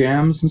MIDI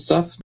jams and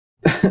stuff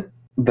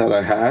that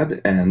I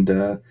had, and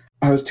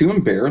I was too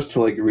embarrassed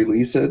to like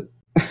release it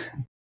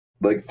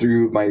like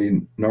through my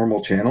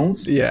normal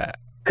channels. Yeah.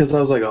 Because I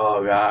was like,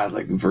 oh god,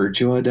 like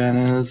Virtua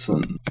Dennis,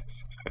 and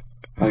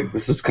like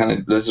this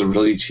is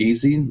really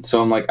cheesy.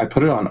 So I'm like, I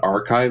put it on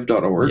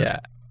archive.org. Yeah.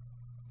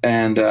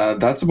 And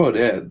that's about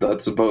it.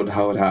 That's about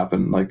how it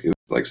happened. Like, it was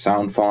like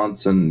sound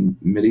fonts and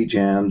MIDI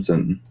jams,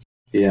 and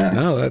yeah.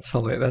 No, that's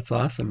hilarious. That's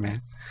awesome,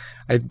 man.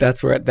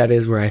 That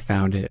is where I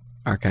found it.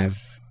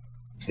 Archive.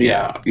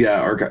 Yeah.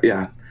 Archive.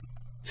 Yeah.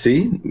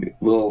 See,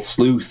 little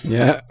sleuth.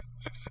 Yeah.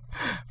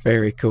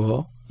 Very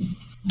cool.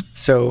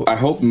 So I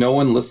hope no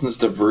one listens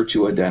to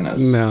Virtua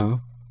Dennis. No,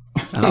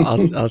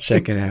 I'll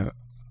check it out.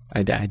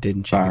 I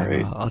didn't check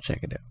it out. I'll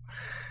check it out.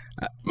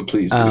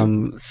 Please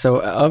do.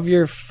 So of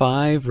your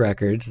 5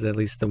 records, at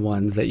least the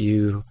ones that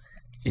you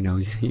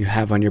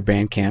have on your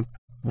Bandcamp,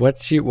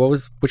 which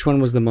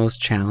one was the most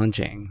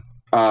challenging?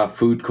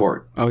 Food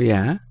Court. Oh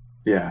yeah?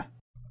 Yeah.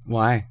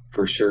 Why?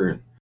 For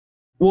sure.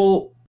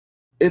 Well,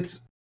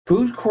 it's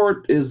Food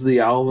Court is the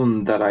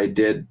album that I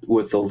did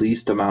with the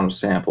least amount of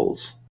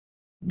samples.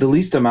 It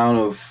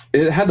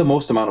had the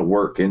most amount of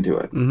work into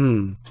it.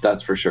 Mm-hmm.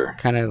 That's for sure.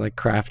 Kind of like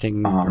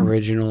crafting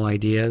original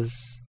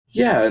ideas.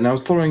 Yeah, and I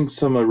was throwing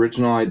some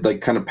original, like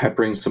kind of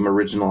peppering some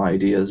original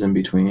ideas in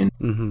between.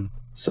 Mm-hmm.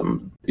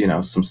 Some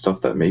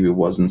stuff that maybe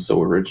wasn't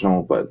so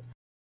original,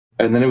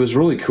 and then it was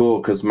really cool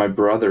because my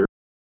brother,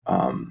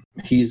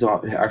 he's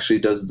actually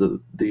does the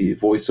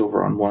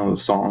voiceover on one of the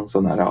songs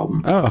on that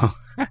album. Oh,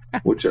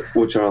 which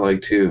I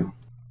like too.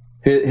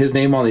 His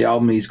name on the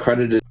album, he's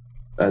credited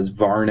as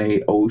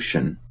Varney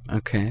Ocean.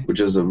 Okay, which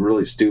is a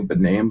really stupid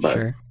name, but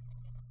sure.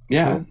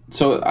 Yeah. Cool.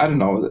 So I don't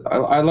know.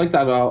 I like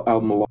that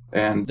album a lot,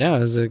 and yeah, it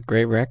was a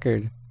great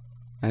record.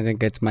 I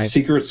think it's my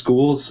Secret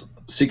Schools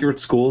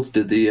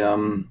did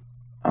the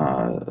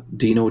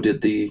Dino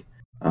did the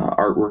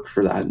artwork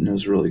for that, and it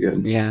was really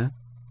good. Yeah,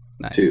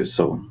 nice. Too.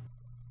 So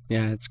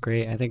yeah, it's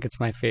great. I think it's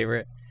my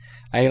favorite.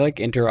 I like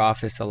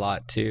Interoffice a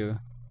lot too.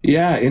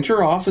 Yeah,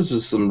 Interoffice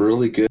is some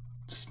really good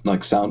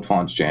like sound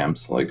fonts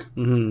jams. Like,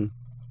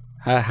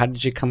 how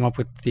did you come up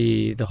with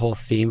the whole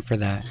theme for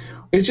that?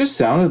 It just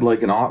sounded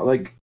like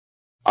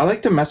I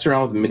like to mess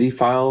around with MIDI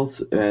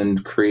files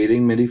and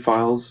creating MIDI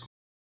files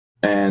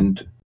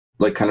and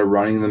like kind of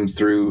running them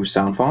through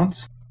sound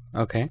fonts.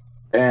 Okay.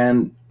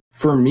 And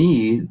for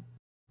me,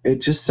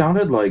 it just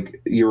sounded like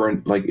you were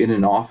in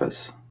an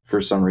office for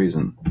some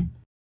reason.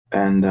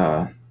 And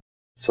so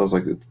I was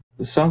like,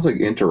 this sounds like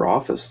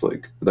interoffice,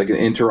 like an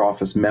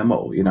interoffice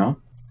memo, you know?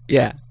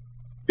 Yeah.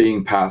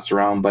 Being passed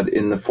around, but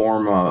in the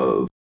form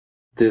of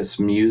this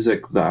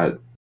music that,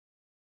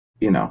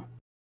 you know,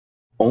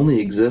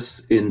 only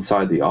exists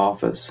inside the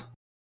office.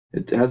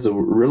 It has a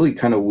really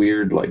kind of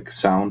weird like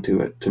sound to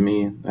it, to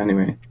me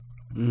anyway.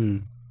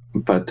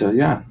 But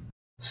yeah,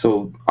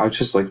 so I was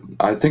just like,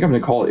 I think I'm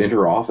gonna call it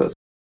Interoffice.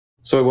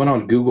 So I went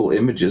on Google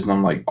Images and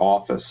I'm like,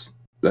 office,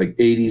 like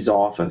 80s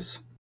office,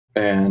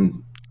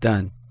 and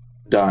Done.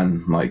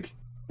 Like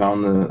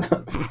found the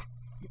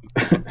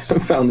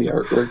found the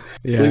artwork.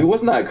 Yeah. Like, it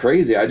wasn't that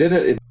crazy. I did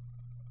it in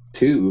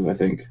 2, I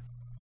think.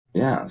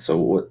 Yeah. So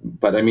what?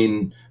 But I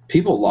mean,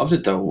 people loved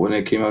it though when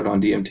it came out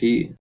on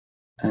DMT,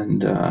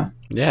 and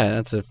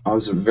yeah, I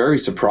was very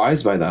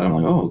surprised by that. I'm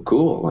like, oh,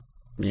 cool.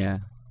 Yeah.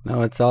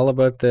 No, it's all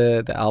about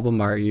the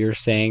album art. You're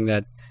saying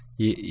that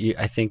you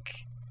I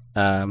think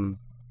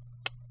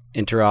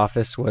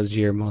Interoffice was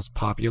your most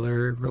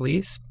popular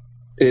release.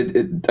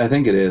 I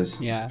think it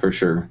is. Yeah, for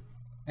sure.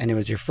 And it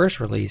was your first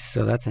release,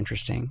 so that's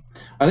interesting.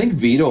 I think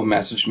Vito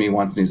messaged me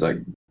once and he's like,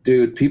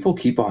 dude, people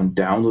keep on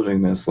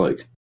downloading this.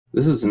 Like,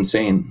 this is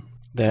insane.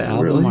 The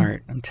album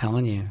art, I'm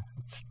telling you,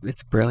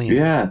 it's brilliant.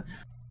 Yeah.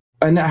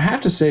 And I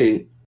have to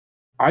say,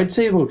 I'd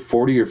say about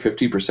 40 or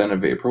 50% of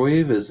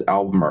Vaporwave is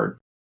album art.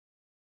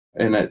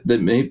 And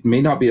that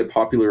may not be a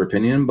popular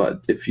opinion,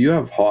 but if you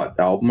have hot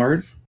album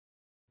art,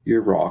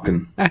 you're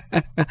rocking.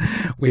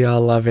 We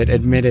all love it.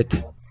 Admit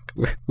it.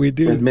 We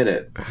do. Admit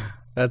it.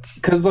 That's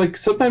because like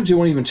sometimes you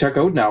won't even check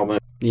out an album.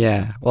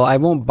 Yeah. Well, I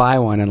won't buy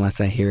one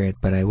unless I hear it,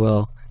 but I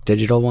will.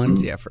 Digital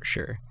ones, yeah, for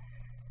sure.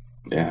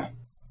 Yeah.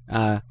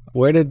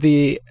 Where did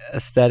the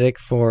aesthetic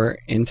for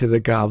Into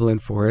the Goblin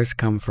Forest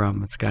come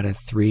from? It's got a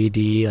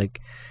 3D like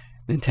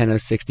Nintendo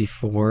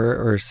 64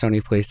 or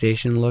Sony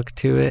PlayStation look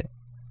to it.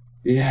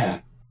 Yeah.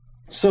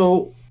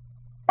 So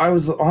I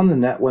was on the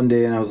net one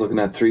day and I was looking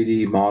at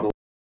 3D models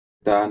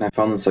like that, and I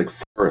found this like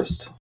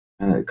forest,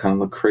 and it kind of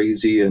looked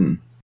crazy, and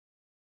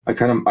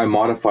I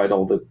modified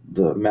all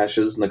the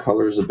meshes and the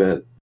colors a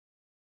bit,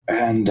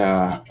 and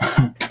I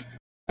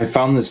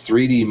found this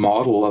 3D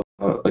model of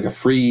like a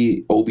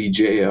free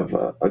OBJ of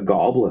a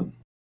goblin,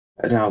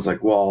 and I was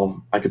like,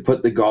 well, I could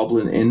put the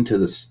goblin into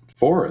this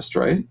forest,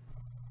 right?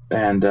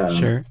 And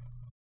sure.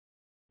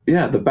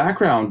 Yeah, the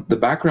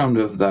background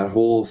of that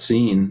whole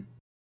scene,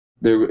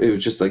 it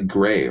was just like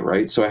gray,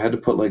 right? So I had to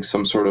put like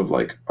some sort of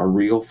like a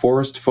real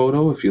forest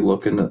photo. If you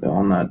look on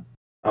that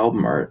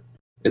album art,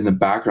 in the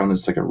background,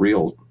 it's like a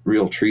real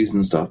trees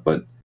and stuff.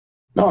 But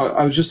no,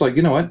 I was just like,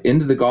 you know what?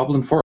 Into the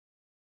Goblin Forest.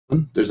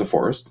 There's a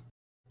forest,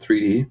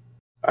 3D.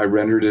 I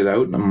rendered it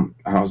out, and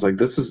I was like,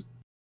 this is,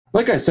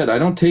 like I said, I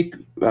don't take,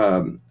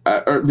 or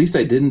at least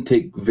I didn't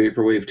take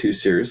Vaporwave too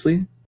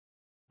seriously,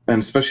 and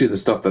especially the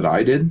stuff that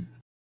I did.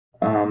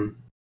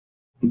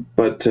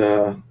 But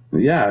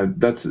yeah,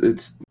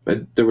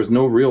 there was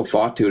no real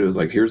thought to it. It was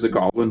like, here's a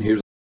goblin,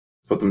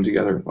 put them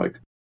together, like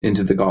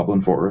into the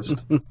Goblin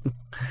Forest.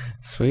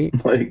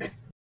 Sweet. Like,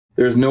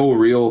 there's no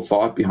real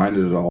thought behind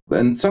it at all.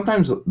 And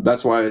sometimes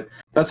that's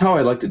how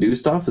I like to do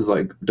stuff, is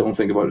like, don't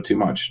think about it too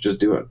much, just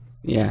do it.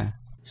 Yeah.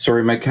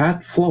 Sorry, my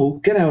cat,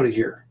 Flo, get out of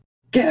here.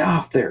 Get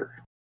off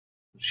there.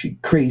 She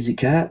crazy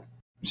cat.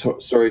 So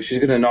sorry, she's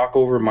gonna knock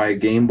over my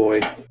Game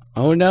Boy.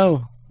 Oh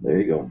no. There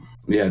you go.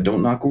 Yeah,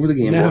 don't knock over the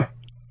Game Boy.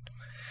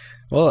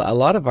 Well, a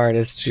lot of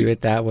artists do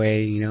it that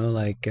way,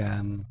 like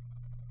real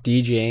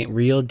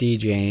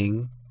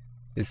DJing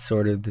is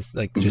sort of this,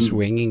 like, just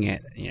winging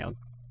it,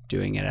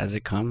 doing it as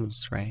it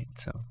comes, right?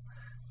 So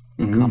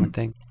it's a common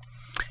thing.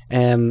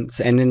 And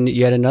then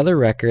you had another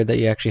record that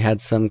you actually had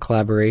some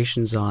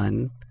collaborations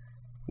on,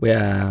 you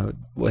had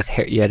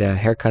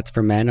Haircuts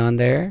for Men on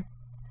there.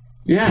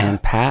 Yeah.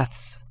 And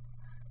Paths,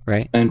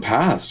 right? And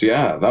Paths,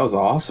 yeah, that was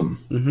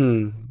awesome.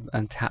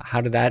 And how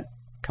did that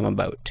come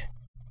about?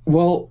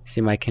 Well,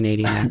 see my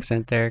Canadian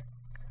accent there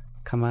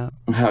come out?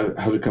 How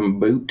to come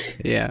about?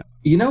 Yeah.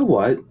 You know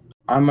what?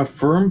 I'm a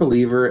firm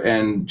believer,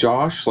 and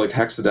Josh, like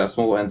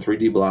Hexadecimal and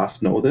 3D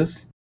Blast, know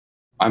this.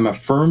 I'm a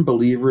firm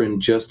believer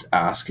in just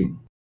asking,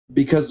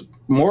 because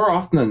more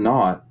often than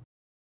not,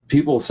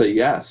 people say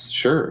yes,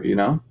 sure,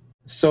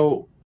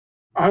 So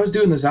I was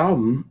doing this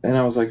album, and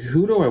I was like,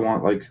 who do I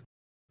want? Like,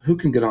 who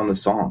can get on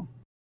this song?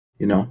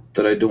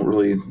 That I don't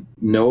really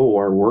know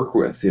or work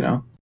with,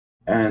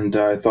 And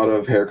I thought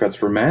of Haircuts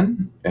for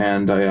Men,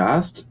 and I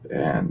asked,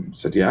 and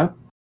said, yeah.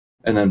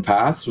 And then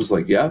Paths was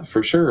like, yeah,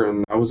 for sure.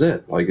 And that was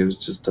it. Like, it was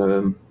just,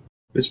 it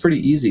was pretty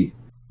easy.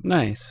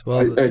 Nice.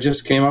 Well, I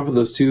just came up with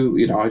those two,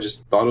 I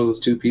just thought of those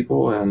two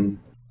people and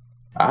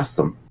asked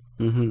them.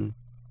 And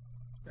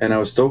I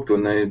was stoked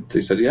when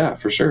they said, yeah,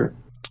 for sure.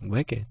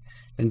 Wicked.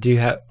 And do you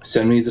have...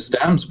 Send me the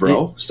stems,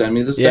 bro. Send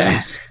me the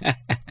stems. Yeah.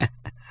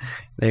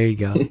 There you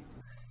go.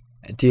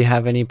 Do you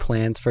have any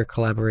plans for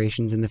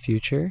collaborations in the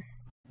future?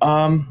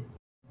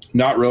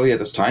 Not really at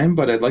this time,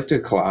 but I'd like to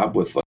collab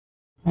with, like,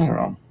 I don't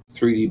know,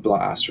 3D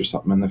Blast or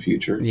something in the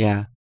future.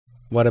 Yeah.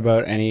 What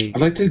about any...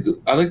 I'd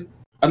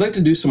like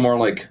to do some more,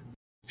 like,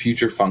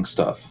 future funk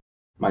stuff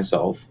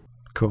myself.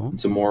 Cool. And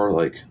some more,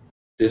 like,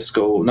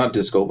 not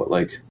disco, but,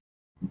 like,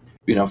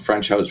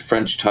 French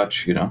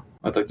touch,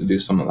 I'd like to do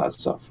some of that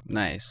stuff.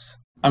 Nice.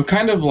 I'm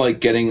kind of, like,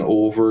 getting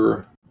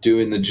over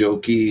doing the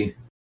jokey,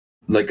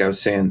 like I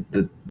was saying,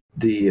 the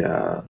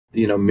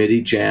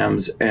MIDI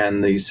jams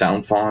and the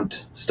sound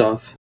font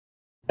stuff,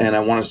 and I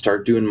want to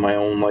start doing my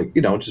own, like,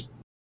 just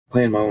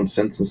playing my own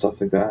synths and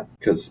stuff like that,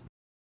 because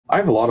I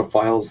have a lot of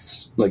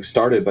files like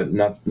started but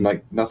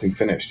nothing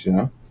finished.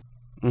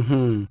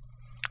 Mm-hmm.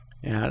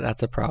 Yeah,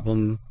 that's a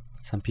problem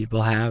some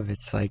people have.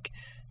 It's like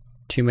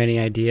too many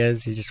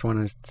ideas. You just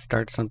want to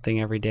start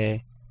something every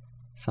day,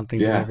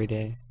 new every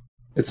day.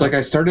 It's like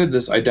I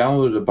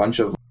downloaded a bunch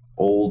of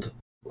old,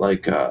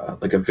 like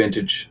a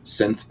vintage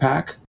synth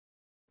pack,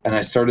 and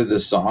I started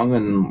this song,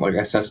 and like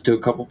I sent it to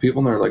a couple people,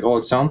 and they're like, "Oh,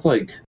 it sounds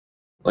like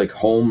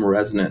home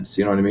resonance."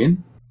 You know what I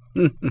mean?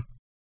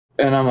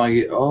 And I'm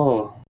like,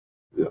 "Oh,"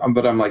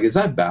 but I'm like, "Is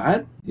that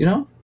bad?"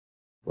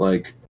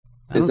 Like,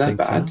 is that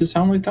bad to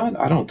sound like that?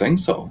 I don't think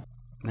so.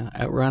 No,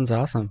 Outrun's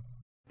awesome.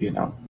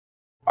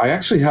 I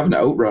actually have an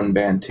Outrun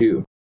band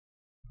too.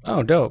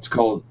 Oh, dope! It's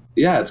called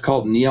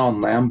Neon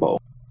Lambo.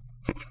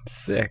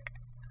 Sick.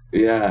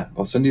 Yeah,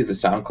 I'll send you the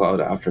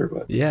SoundCloud after.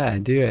 But yeah,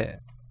 do it.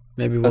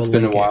 Maybe that's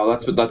been a while.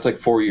 That's like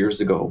 4 years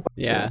ago. But,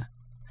 yeah.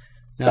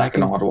 Back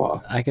in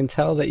Ottawa. I can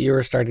tell that you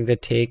were starting to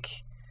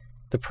take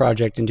the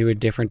project into a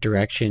different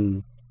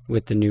direction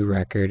with the new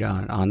record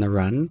on the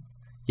run,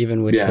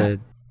 even with the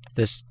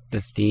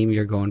theme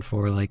you're going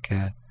for. Like,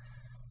 I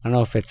don't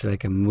know if it's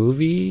like a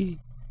movie.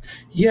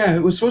 Yeah,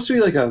 it was supposed to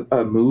be like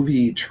a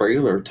movie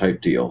trailer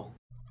type deal.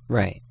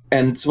 Right.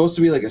 And it's supposed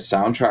to be like a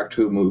soundtrack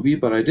to a movie,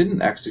 but I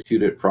didn't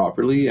execute it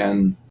properly,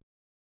 and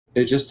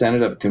it just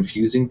ended up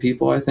confusing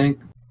people, I think.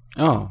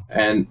 Oh.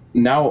 And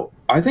now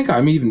I think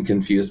I'm even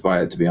confused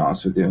by it, to be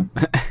honest with you.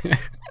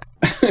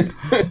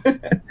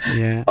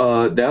 Yeah.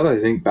 Now that I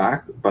think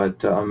back,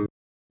 but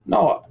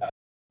no,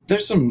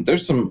 there's some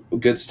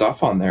good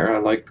stuff on there. I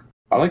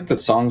like the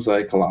songs that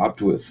I collabed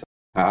with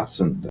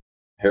Paths and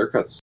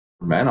Haircuts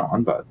for Men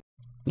on, but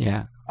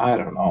yeah, I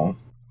don't know.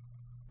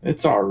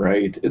 It's all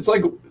right. It's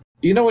like,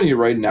 when you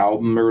write an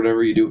album or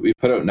whatever you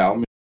put out an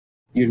album,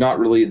 you're not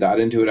really that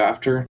into it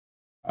after.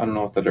 I don't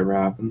know if that ever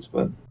happens,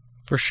 but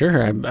for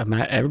sure,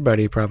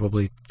 everybody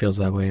probably feels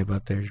that way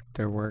about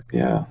their work.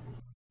 Yeah.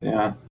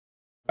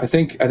 I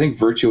think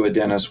Virtua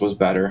Dennis was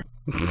better.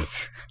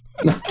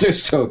 Not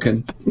just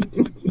joking.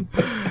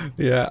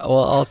 Yeah,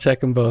 well, I'll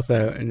check them both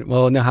out. And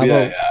how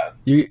about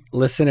you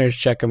listeners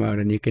check them out,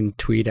 and you can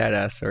tweet at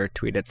us or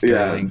tweet at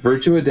Sterling. Yeah,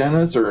 Virtua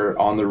Dennis or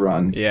On the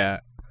Run.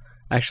 Yeah.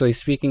 Actually,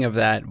 speaking of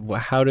that,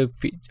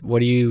 what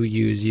do you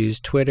use? Use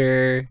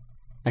Twitter?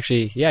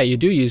 Actually, yeah, you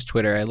do use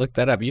Twitter. I looked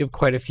that up. You have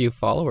quite a few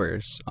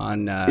followers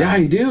on. Yeah,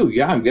 I do.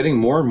 Yeah, I'm getting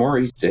more and more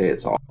each day.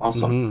 It's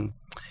awesome. Mm-hmm.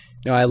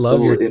 No, I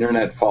love your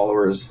internet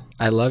followers.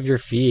 I love your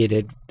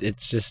feed.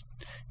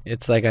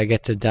 It's like I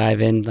get to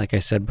dive in, like I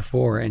said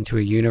before, into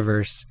a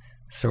universe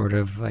sort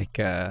of like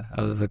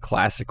of the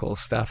classical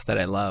stuff that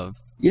I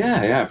love.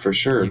 Yeah, for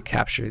sure. You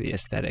capture the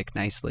aesthetic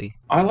nicely.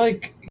 I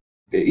like,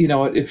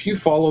 if you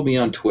follow me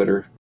on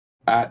Twitter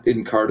at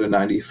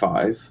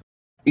Incarta95,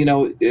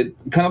 it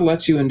kind of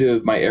lets you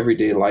into my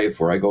everyday life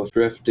where I go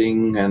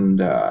thrifting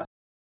and, I'll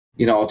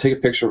take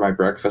a picture of my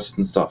breakfast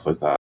and stuff like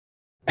that.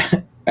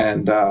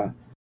 And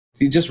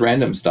just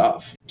random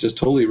stuff, just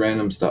totally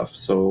random stuff.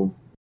 So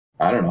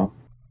I don't know.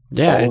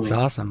 Yeah, it's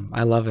awesome.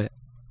 I love it.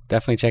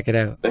 Definitely check it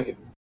out. Thank you.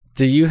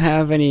 Do you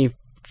have any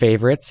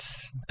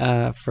favorites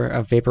for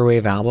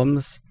vaporwave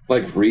albums?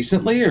 Like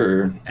recently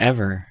or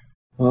ever?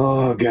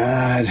 Oh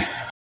God.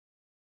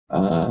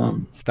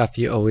 Stuff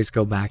you always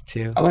go back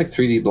to. I like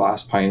 3D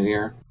Blast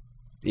Pioneer.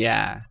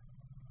 Yeah.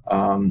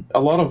 A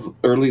lot of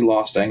early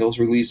Lost Angles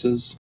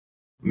releases.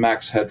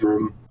 Max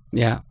Headroom.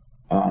 Yeah.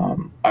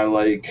 I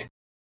like.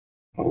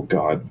 Oh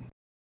God.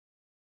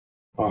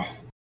 Oh,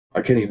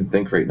 I can't even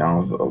think right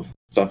now of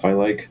stuff I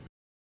like.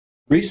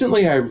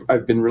 Recently,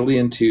 I've been really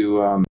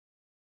into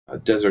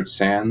Desert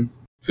Sand.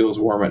 Feels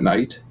Warm at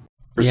Night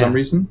for some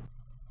reason.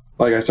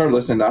 Like, I started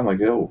listening to that, I'm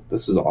like, oh,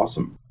 this is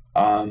awesome.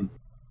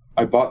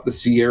 I bought the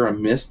Sierra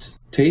Mist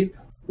tape,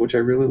 which I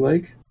really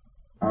like.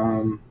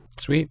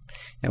 Sweet.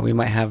 And we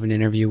might have an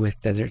interview with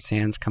Desert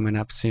Sands coming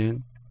up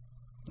soon.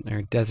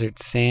 Or Desert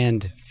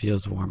Sand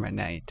Feels Warm at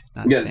Night.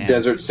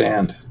 Desert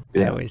Sand.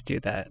 Yeah. I always do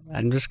that.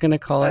 I'm just going to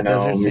call it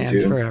Desert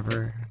Sands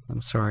forever.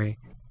 I'm sorry.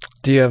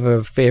 Do you have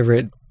a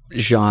favorite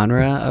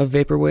genre of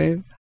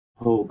vaporwave?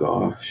 Oh,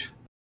 gosh.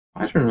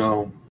 I don't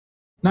know.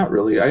 Not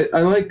really.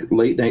 I like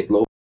late night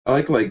low. I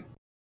like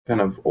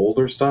kind of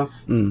older stuff.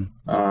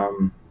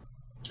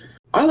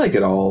 I like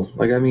it all.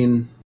 Like, I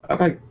mean,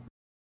 I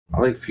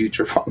like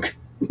future funk.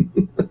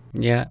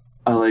 Yeah.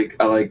 I like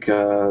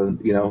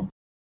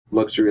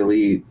Luxury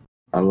Elite.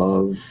 I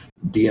love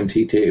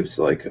DMT tapes,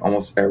 like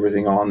almost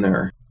everything on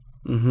there.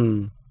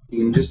 Mm-hmm.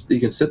 You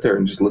can sit there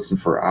and just listen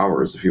for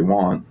hours if you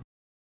want.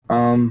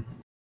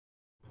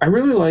 I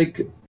really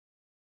like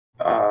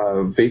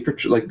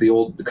like the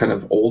old kind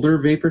of older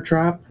vapor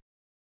trap.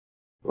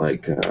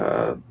 Like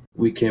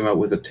we came out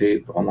with a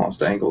tape on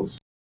Lost Angles,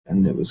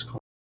 and it was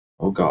called,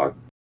 oh God,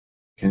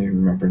 can't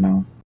even remember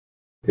now.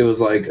 It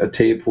was like a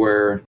tape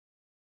where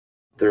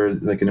they're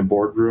like in a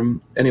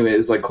boardroom. Anyway, it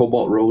was like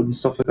Cobalt Road and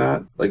stuff like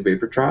that, like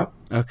vapor trap.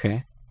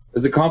 Okay.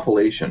 It's a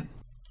compilation.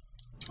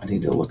 I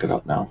need to look it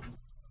up now.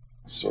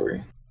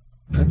 Sorry.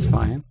 That's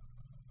fine.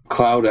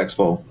 Cloud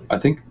Expo. I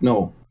think,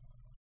 no.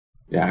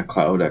 Yeah,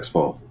 Cloud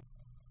Expo.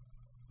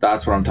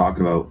 That's what I'm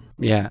talking about.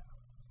 Yeah.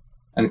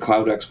 And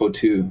Cloud Expo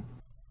 2.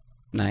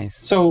 Nice.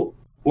 So,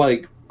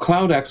 like,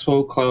 Cloud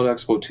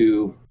Expo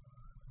 2,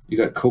 you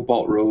got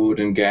Cobalt Road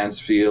and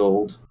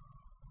Gansfield.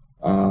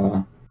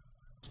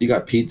 You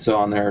got pizza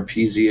on there,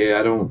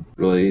 PZA.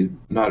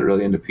 Not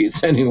really into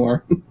pizza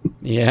anymore.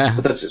 Yeah.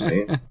 But that's just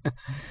me.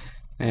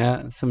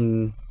 Yeah,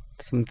 some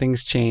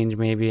things change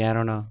maybe, I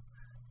don't know.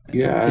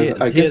 Yeah,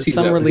 I guess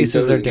some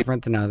releases are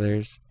different than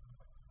others.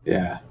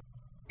 Yeah.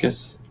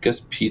 Guess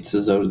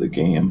pizza's out of the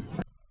game.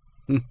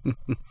 Well,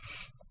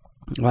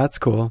 that's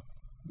cool.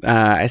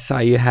 I saw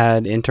you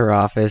had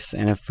Interoffice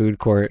and a food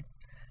court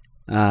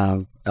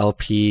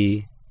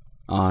LP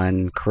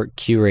on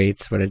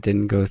Q-Rates, but it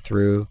didn't go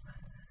through.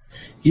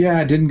 Yeah,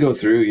 it didn't go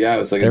through. Yeah, it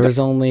was like there was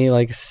only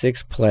like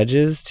 6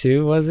 pledges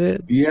too, was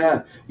it?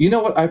 Yeah. You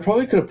know what? I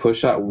probably could have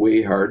pushed that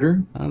way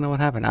harder. I don't know what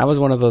happened. I was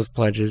one of those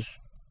pledges.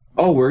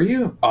 Oh, were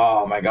you?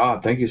 Oh my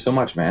God! Thank you so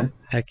much, man.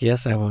 Heck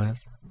yes, I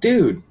was.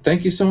 Dude,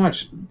 thank you so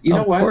much. You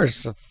know what? Of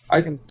course.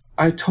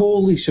 I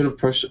totally should have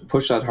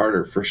pushed that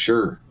harder for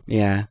sure.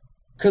 Yeah.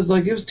 Because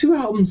like it was 2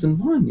 albums in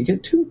one. You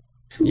get two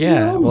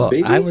yeah, albums, well,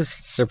 baby. I was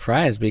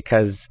surprised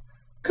because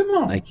come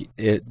on, like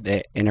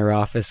the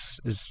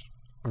Interoffice is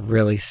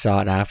really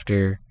sought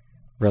after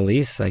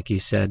release. Like you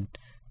said,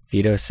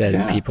 Vito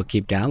said, people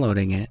keep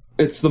downloading it.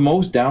 It's the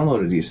most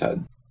downloaded, he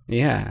said.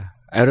 Yeah,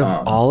 out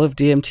of all of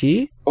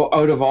DMT. Oh,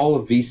 out of all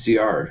of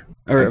VCR.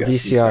 Or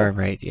VCR,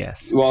 right?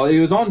 Yes. Well, it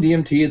was on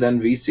DMT,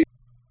 then VCR.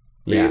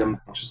 Yeah.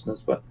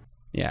 Consciousness, but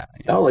yeah.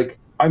 Like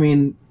I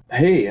mean,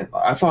 hey,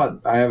 I thought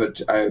I have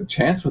a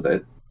chance with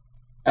it,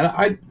 and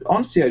I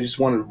honestly just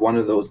wanted one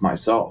of those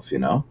myself, you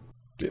know.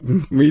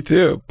 Me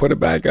too. Put it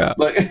back up.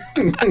 Like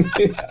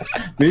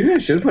maybe I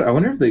should put. I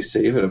wonder if they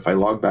save it if I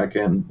log back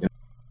in. You know,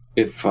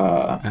 if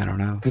I don't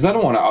know, because I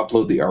don't want to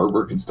upload the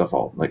artwork and stuff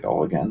all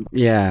again.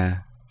 Yeah.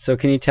 So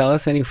can you tell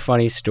us any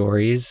funny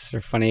stories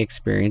or funny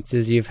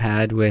experiences you've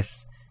had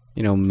with,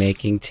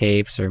 making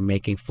tapes or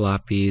making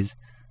floppies,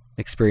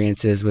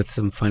 experiences with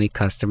some funny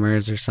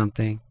customers or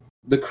something?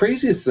 The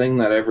craziest thing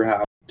that ever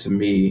happened to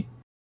me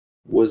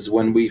was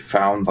when we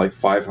found like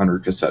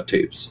 500 cassette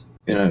tapes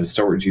in a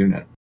storage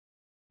unit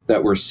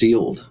that were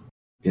sealed,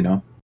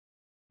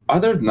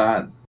 Other than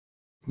that,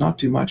 not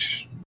too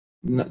much,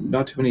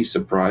 not too many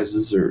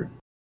surprises, or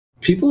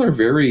people are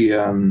very,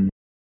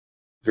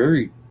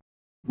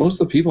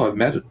 most of the people I've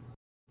met,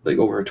 like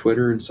over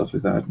Twitter and stuff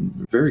like that,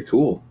 very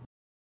cool,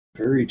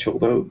 very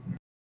chilled out.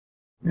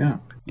 Yeah.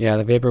 Yeah,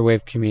 the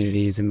Vaporwave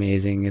community is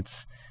amazing.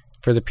 It's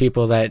for the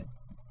people that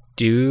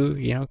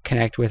do,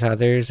 connect with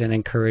others and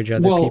encourage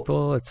other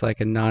people. It's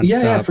like a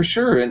nonstop. Yeah, for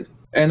sure.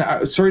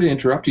 And sorry to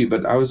interrupt you,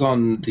 but I was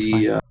on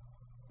the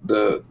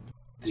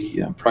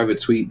Private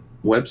Suite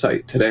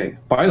website today.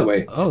 By the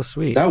way,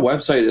 sweet. That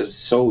website is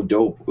so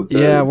dope. With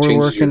the we're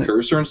working your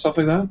cursor and stuff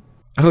like that.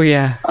 Oh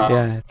yeah,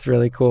 it's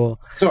really cool.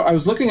 So I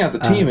was looking at the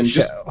team and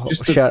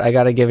I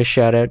got to give a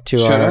shout out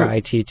to our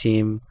IT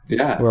team.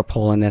 Yeah, who are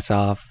pulling this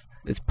off.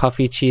 It's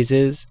Puffy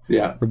Cheeses.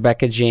 Yeah,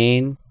 Rebecca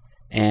Jane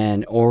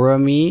and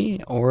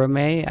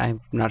Orame.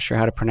 I'm not sure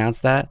how to pronounce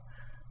that.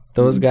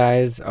 Those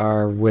guys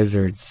are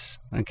wizards.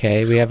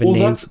 Okay, we have a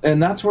name.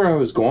 That's where I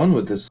was going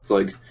with this. It's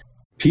like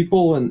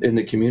people in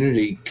the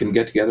community can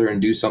get together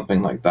and do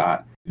something like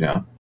that,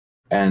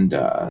 and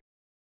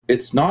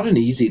it's not an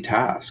easy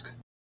task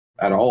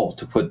at all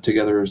to put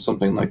together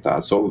something like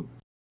that. So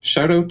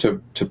shout out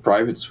to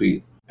Private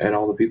Suite and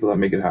all the people that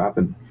make it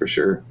happen, for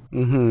sure.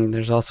 Mm-hmm.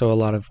 There's also a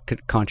lot of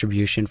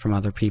contribution from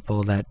other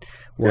people that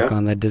work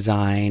on the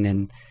design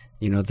and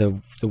the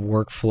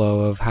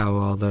workflow of how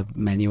all the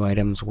menu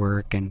items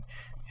work, and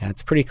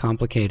it's pretty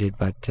complicated,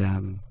 but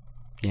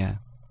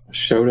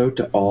shout out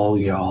to all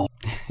y'all.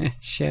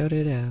 Shout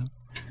it out.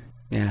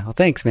 Yeah, well,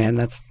 thanks, man.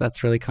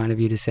 That's really kind of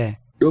you to say.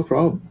 No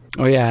problem.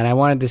 Oh yeah, and I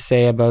wanted to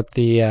say about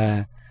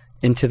the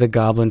Into the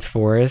Goblin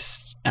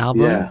Forest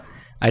album. Yeah.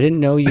 I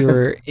didn't know you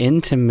were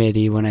into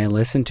MIDI when I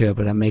listened to it,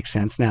 but that makes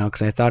sense now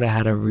because I thought it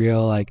had a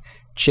real like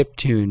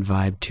chiptune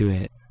vibe to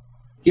it.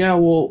 Yeah,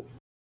 well,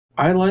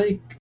 I like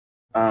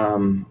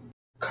kind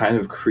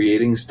of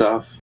creating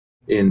stuff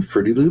in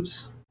Fruity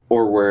Loops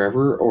or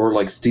wherever, or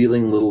like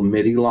stealing little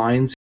MIDI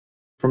lines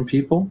from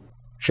people.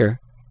 Sure.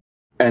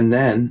 And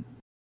then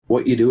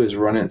what you do is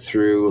run it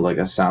through like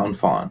a sound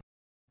font,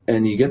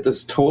 and you get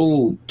this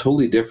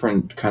totally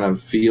different kind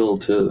of feel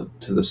to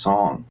the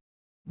song,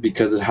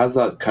 because it has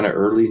that kind of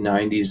early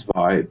 90s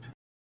vibe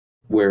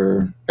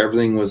where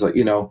everything was like,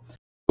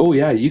 oh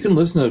yeah, you can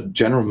listen to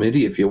general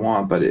MIDI if you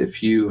want, but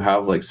if you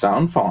have like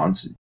sound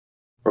fonts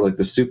or like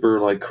the super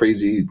like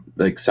crazy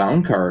like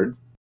sound card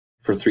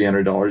for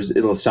 $300,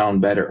 it'll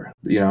sound better,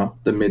 the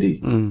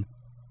MIDI. Mm.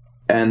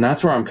 And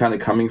that's where I'm kind of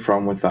coming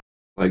from with that.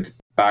 Like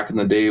back in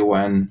the day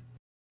when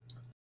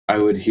I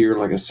would hear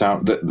like a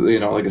sound that,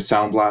 like a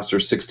Sound Blaster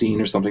 16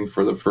 or something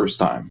for the first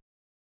time.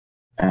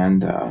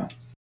 And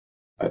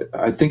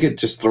I think it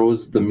just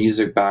throws the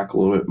music back a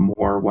little bit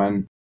more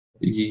when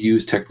you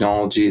use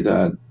technology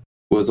that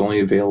was only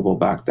available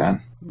back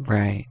then.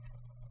 Right.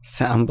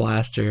 Sound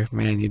Blaster,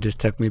 man, you just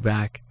took me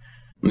back.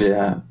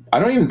 Yeah, I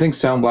don't even think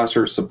Sound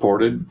Blaster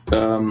supported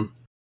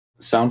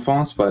sound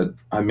fonts, but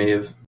I may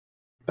have.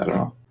 I don't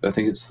know. I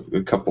think it's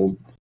a couple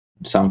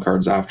sound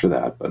cards after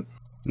that, but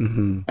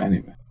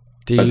anyway.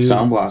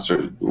 Sound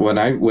Blaster, when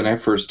I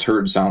first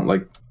heard Sound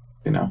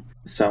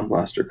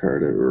Blaster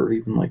card, or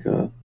even like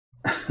a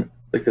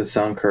like a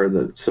sound card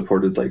that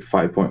supported like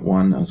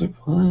 5.1, I was like,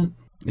 what?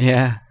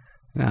 Yeah,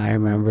 I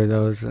remember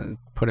those.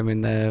 Put them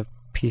in the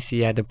PC.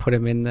 You had to put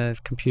them in the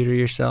computer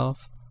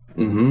yourself.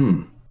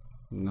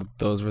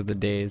 Those were the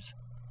days.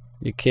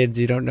 You kids,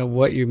 you don't know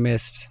what you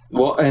missed.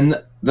 Well,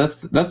 and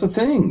that's the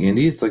thing,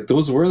 Andy. It's like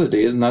those were the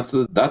days, and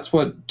that's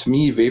what, to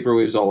me,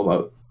 Vaporwave is all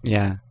about.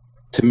 Yeah.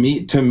 To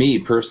me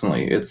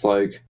personally, it's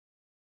like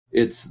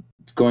it's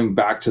going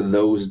back to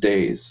those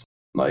days,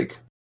 like,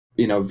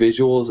 you know,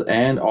 visuals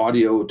and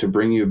audio to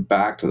bring you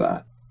back to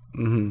that.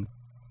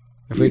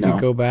 If we could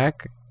go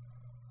back,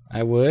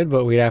 I would,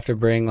 but we'd have to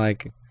bring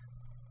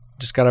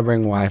just gotta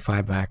bring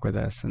Wi-Fi back with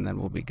us, and then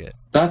we'll be good.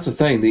 That's the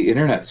thing. The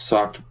internet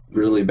sucked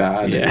really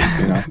bad.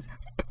 Yeah. You know,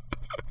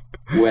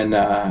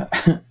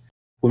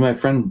 when my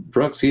friend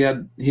Brooks, he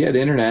had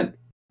internet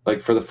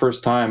like for the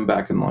first time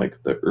back in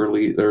like the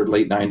early or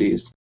late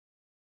 90s,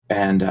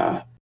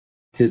 and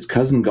his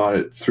cousin got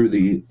it through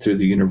the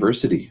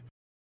university.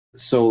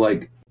 So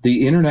like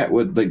the internet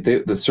would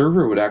the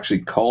server would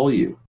actually call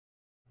you,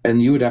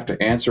 and you would have to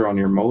answer on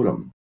your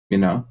modem. You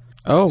know.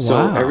 Oh, so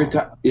wow.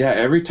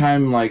 every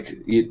time like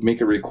you'd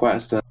make a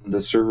request and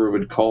the server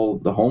would call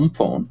the home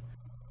phone,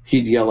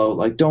 he'd yell out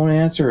like, "Don't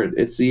answer it.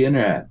 It's the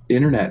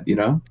internet, you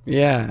know?"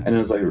 Yeah. And it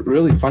was like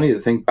really funny to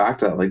think back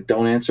to that. Like,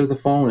 don't answer the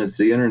phone. It's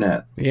the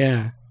internet.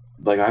 Yeah.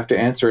 Like I have to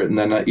answer it. And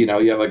then, you know,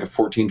 you have like a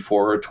 14.4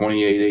 or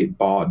 28.8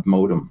 baud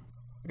modem.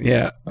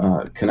 Yeah.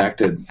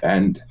 Connected.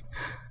 And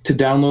to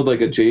download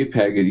like a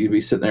JPEG, you'd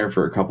be sitting there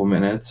for a couple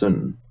minutes.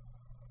 And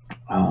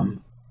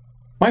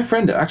my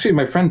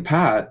friend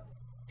Pat,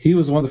 he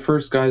was one of the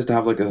first guys to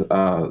have like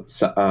a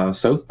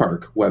South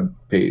Park web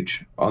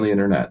page on the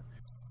internet,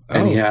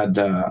 and he had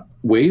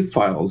WAV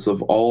files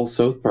of all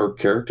South Park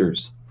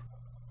characters.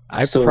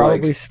 I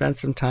probably spent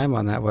some time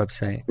on that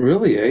website.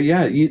 Really?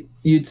 Yeah.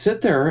 You'd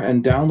sit there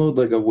and download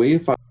like a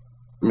WAV file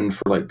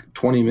for like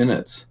 20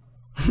 minutes,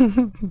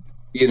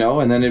 you know,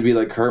 and then it'd be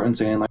like Cartman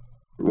saying like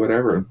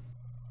whatever.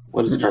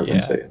 What does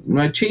Cartman say?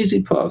 My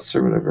cheesy puffs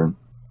or whatever.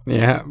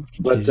 Yeah,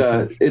 but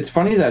it's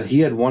funny that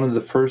he had one of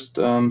the first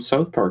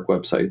South Park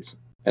websites,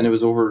 and it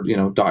was over, you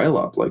know,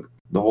 dial-up. Like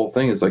the whole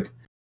thing is like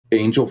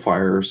Angel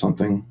Fire or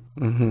something.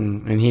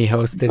 And he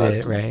hosted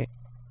it, right?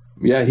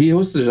 Yeah, he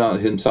hosted it on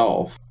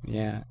himself.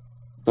 Yeah.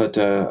 But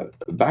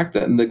back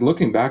then, like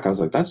looking back, I was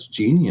like, that's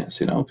genius.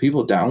 You know,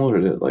 people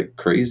downloaded it like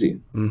crazy.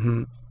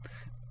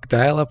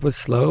 Dial-up was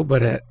slow,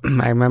 but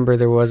I remember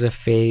there was a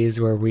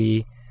phase where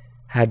we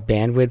had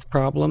bandwidth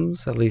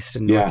problems, at least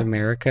in North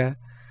America.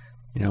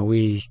 You know,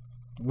 we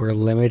were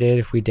limited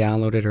if we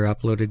downloaded or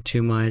uploaded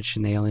too much,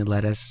 and they only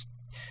let us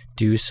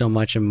do so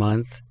much a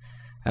month.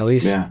 At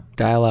least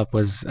dial-up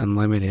was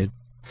unlimited.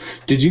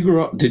 Did you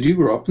grow up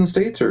in the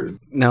States or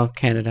no?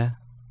 Canada,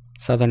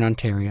 Southern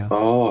Ontario.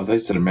 Oh, I thought you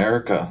said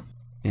America.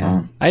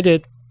 Yeah, I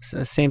did.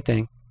 Same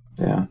thing.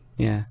 Yeah.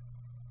 Yeah.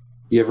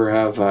 You ever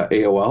have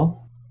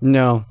AOL?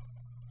 No.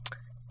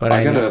 But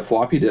I got a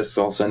floppy disk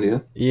I'll send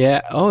you.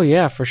 Yeah. Oh,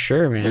 yeah, for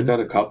sure, man. I got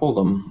a couple of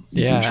them.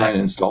 You can try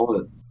and install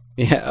it.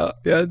 Yeah.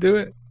 Yeah, do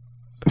it.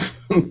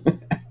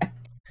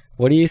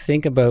 What do you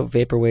think about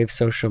Vaporwave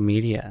social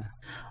media?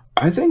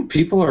 I think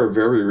people are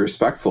very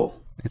respectful.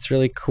 It's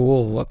really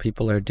cool what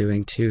people are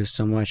doing too.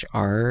 So much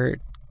art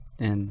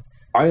and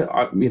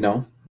I you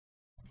know,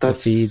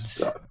 that's the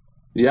feeds.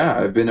 Yeah,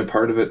 I've been a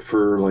part of it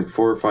for like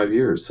 4 or 5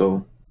 years,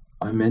 so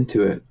I'm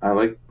into it. I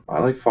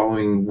like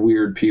following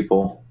weird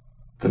people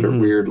that are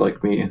weird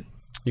like me.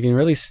 You can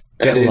really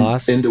get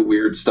lost into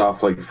weird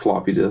stuff like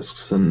floppy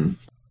disks and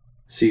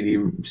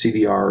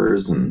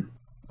CDRs and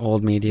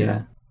old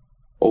media,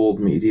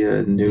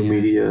 and new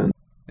media.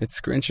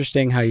 It's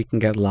interesting how you can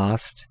get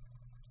lost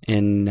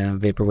in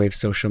Vaporwave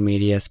social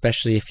media,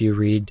 especially if you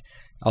read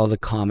all the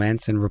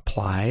comments and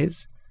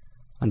replies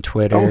on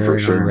Twitter and on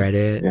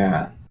Reddit.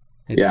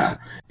 Yeah,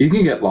 you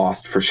can get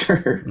lost for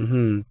sure.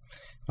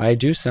 I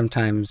do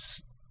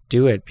sometimes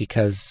do it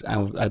because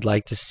I'd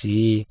like to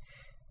see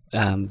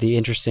the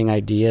interesting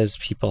ideas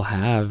people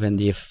have and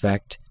the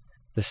effect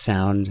the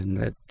sound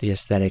and the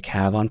aesthetic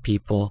have on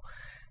people.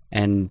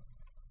 And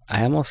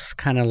I almost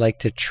kind of like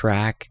to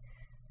track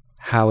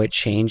how it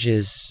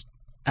changes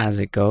as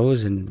it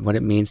goes and what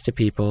it means to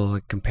people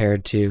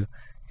compared to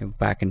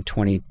back in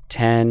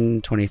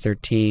 2010,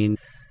 2013.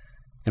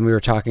 And we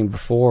were talking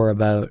before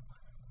about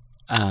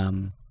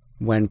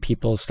when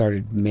people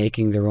started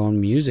making their own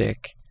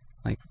music,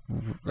 like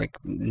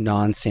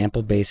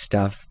non-sample based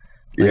stuff.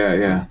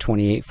 Like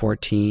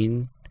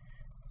 2814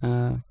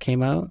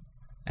 came out.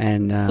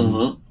 And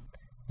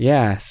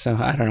so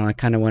I don't know, I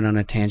kind of went on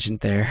a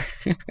tangent there.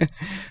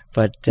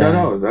 But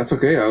no, that's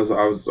okay. I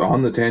was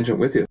on the tangent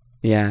with you.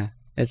 Yeah.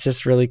 It's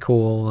just really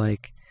cool,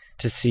 like,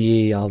 to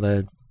see all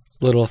the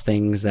little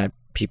things that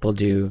people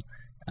do.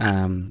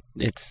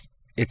 It's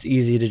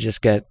easy to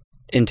just get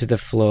into the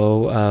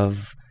flow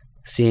of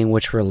seeing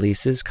which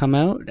releases come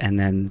out and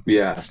then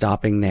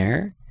stopping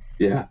there.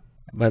 Yeah.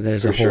 But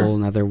there's a whole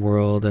another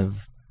world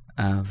of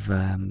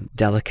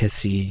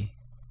delicacy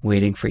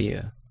waiting for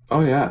you.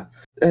 Oh yeah.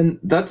 And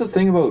that's the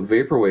thing about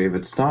vaporwave.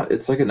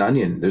 It's like an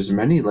onion. There's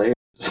many layers.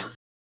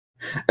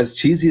 As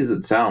cheesy as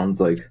it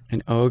sounds, like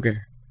an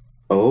ogre.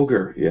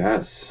 Ogre,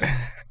 yes.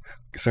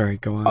 Sorry,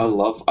 go on. I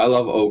love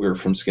Ogre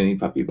from Skinny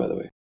Puppy, by the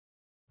way.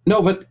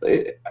 No, but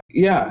I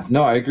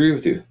agree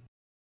with you.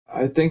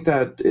 I think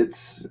that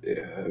it's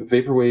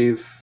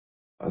vaporwave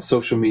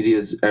social media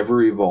is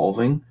ever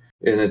evolving,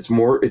 and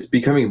it's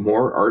becoming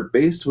more art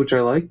based, which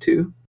I like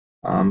too.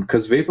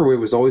 Because vaporwave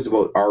was always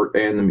about art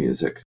and the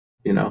music.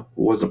 You know, it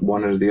wasn't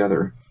one or the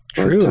other.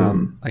 True.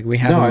 But, like we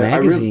have a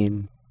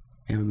magazine.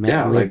 We have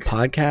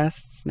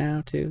podcasts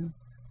now too.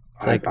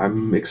 It's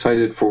I'm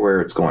excited for where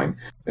it's going.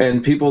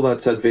 And people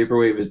that said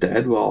vaporwave is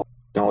dead, well,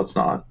 no, it's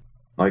not.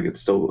 Like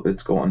it's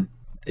going.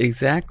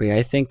 Exactly.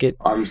 I think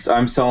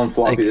I'm selling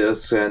floppy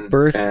disks and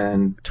Birth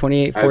and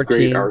 2814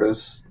 great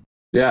artists.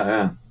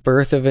 Yeah.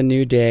 Birth of a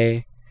New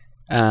Day.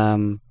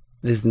 This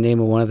is the name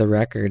of one of the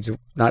records.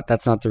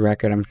 That's not the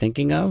record I'm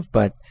thinking of,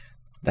 but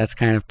that's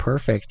kind of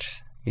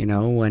perfect. You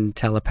know, when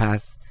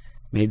Telepath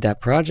made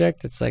that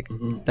project, it's like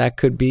that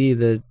could be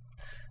the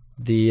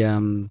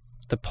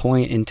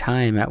point in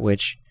time at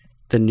which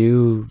the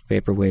new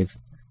vaporwave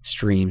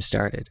stream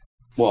started.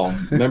 Well,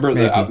 remember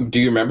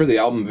do you remember the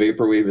album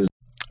Vaporwave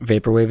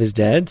is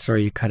Dead?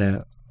 Sorry, you cut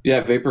out.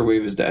 Yeah,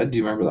 Vaporwave is Dead. Do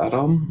you remember that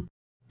album?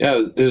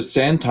 Yeah, it was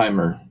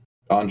Sandtimer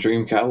on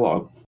Dream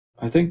Catalog.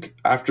 I think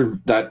after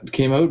that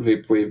came out,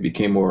 vaporwave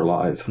became more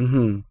alive.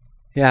 Mm-hmm.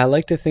 Yeah, I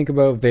like to think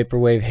about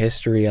vaporwave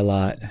history a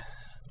lot.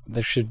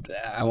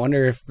 I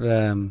wonder if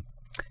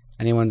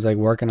anyone's like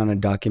working on a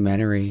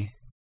documentary.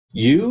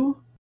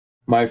 You,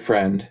 my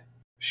friend,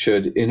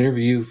 should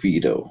interview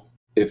Vito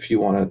if you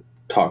want to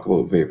talk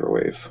about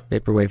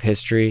vaporwave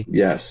history.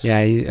 Yes.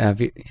 Yeah,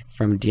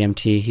 from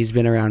DMT. He's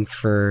been around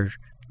for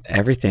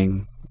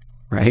everything,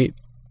 right?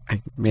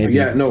 Maybe.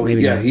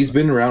 He's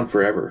been around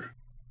forever.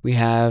 We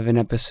have an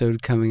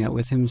episode coming out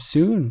with him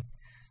soon,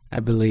 I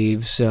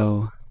believe.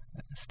 So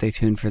stay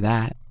tuned for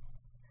that.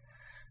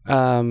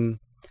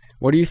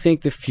 What do you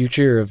think the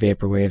future of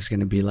vaporwave is going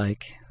to be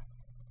like?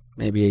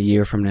 Maybe a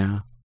year from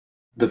now.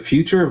 The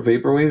future of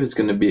vaporwave is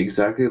going to be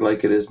exactly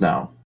like it is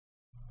now.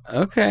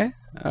 Okay.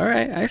 All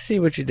right. I see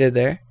what you did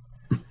there.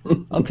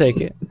 I'll take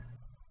it.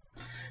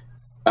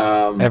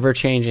 Ever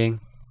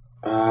changing.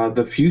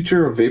 The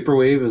future of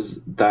vaporwave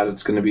is that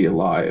it's going to be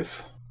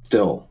alive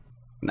still.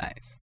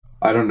 Nice.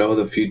 I don't know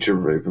the future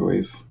of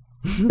vaporwave.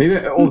 Maybe.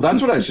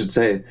 That's what I should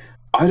say.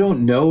 I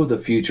don't know the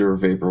future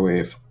of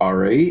vaporwave. All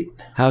right.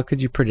 How could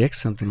you predict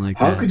something like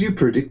that? How could you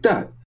predict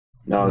that?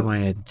 No. Am I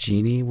a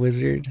genie,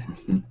 wizard,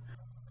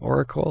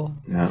 oracle,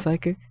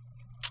 psychic?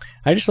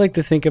 I just like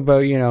to think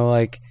about,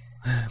 like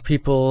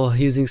people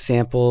using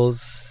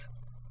samples.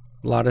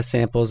 A lot of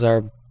samples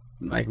are,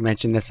 like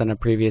mentioned this on a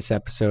previous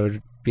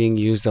episode, being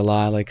used a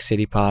lot, like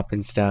city pop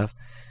and stuff.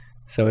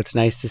 So it's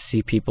nice to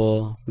see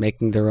people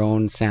making their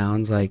own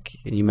sounds, like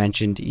you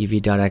mentioned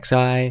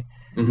EV.xi,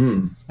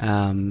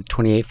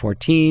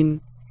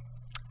 2814.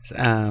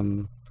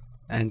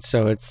 And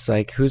so it's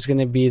like, who's going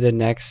to be the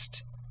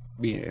next,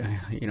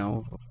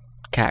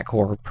 Cat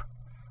Corp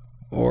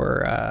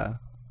or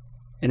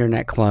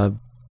Internet Club?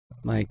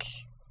 Like,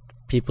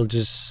 people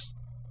just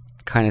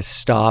kind of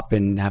stop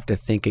and have to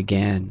think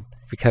again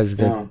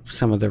because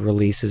some of the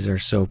releases are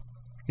so,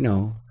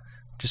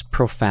 just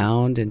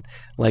profound, and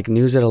like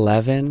News at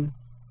 11,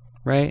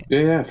 right?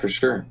 Yeah, for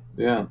sure.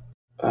 Yeah.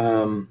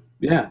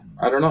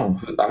 I don't know.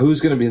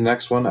 Who's going to be the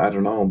next one? I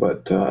don't know.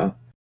 But,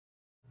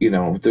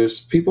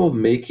 there's people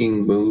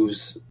making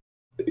moves,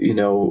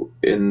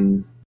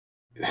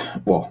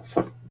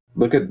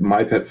 look at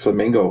My Pet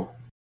Flamingo.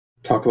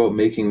 Talk about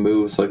making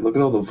moves. Like, look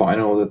at all the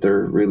vinyl that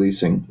they're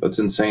releasing. That's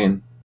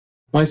insane.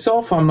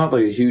 Myself, I'm not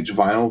like a huge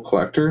vinyl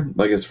collector.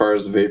 Like, as far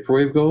as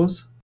vaporwave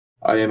goes,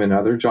 I am in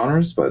other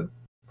genres, but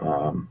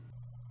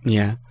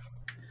yeah.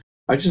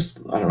 I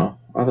don't know.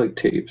 I like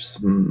tapes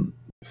and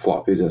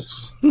floppy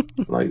disks.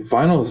 Like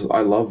vinyls,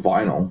 I love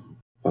vinyl,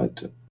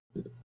 but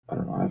I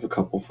don't know. I have a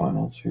couple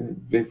vinyls here,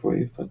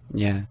 vaporwave, but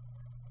yeah.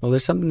 Well,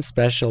 there's something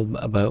special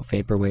about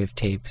vaporwave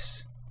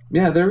tapes.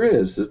 Yeah, there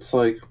is. It's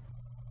like,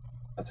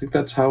 I think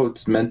that's how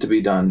it's meant to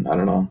be done. I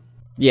don't know.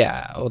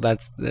 Yeah. Well,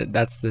 that's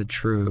the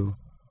true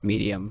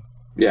medium.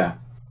 Yeah,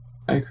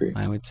 I agree.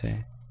 I would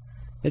say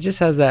it just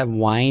has that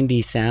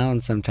windy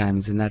sound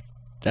sometimes, and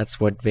that's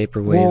what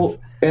vaporwave. Well,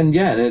 and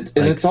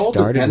it's all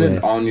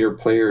dependent on your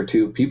player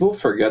too. People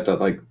forget that,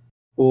 like,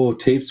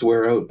 tapes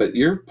wear out, but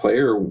your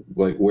player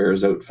like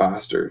wears out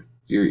faster.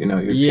 Your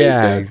tape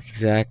deck.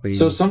 Exactly.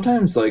 So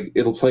sometimes like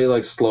it'll play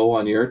like slow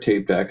on your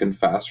tape deck and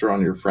faster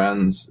on your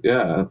friends.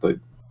 Yeah, like,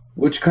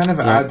 which kind of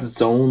adds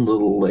its own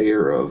little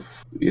layer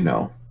of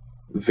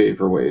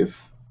vaporwave.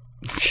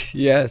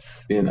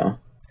 Yes.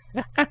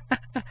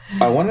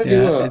 I want to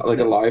do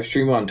a live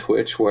stream on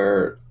Twitch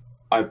where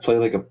I play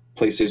like a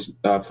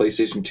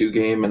PlayStation 2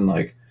 game and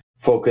like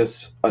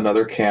focus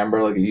another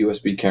camera, like a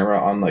USB camera,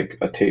 on like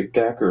a tape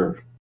deck,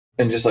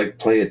 and just like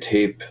play a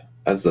tape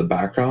as the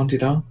background, you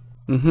know?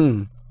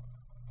 Mm-hmm.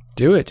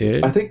 Do it,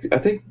 dude. I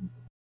think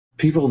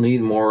people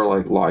need more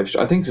like live.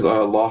 I think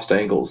Lost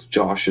Angles,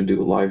 Josh should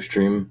do a live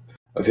stream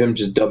of him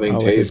just dubbing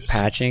tapes, with his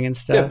patching and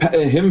stuff. Yeah,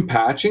 him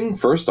patching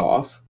first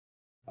off.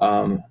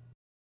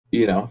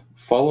 You know,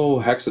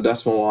 follow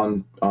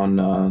Hexadecimal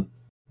on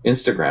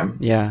Instagram.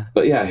 Yeah,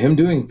 but yeah, him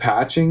doing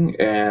patching,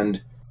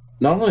 and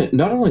not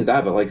only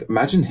that, but like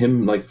imagine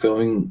him like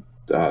filming,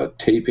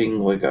 taping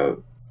like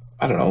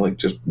I don't know, like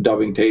just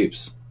dubbing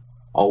tapes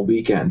all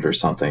weekend or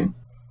something.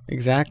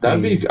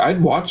 Exactly.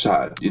 I'd watch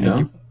that, you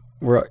know?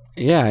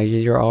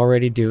 You're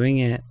already doing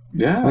it.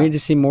 Yeah. We need to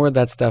see more of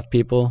that stuff,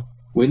 people.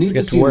 We need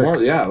to see more.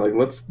 Yeah, like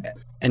let's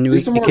do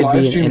some more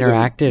live streams. It could be an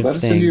interactive thing. Let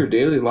us into your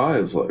daily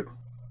lives, like.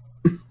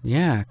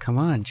 Yeah, come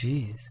on,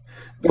 jeez.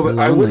 No, but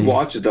I would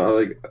watch it though.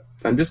 Like,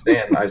 I'm just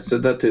saying, I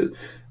said that to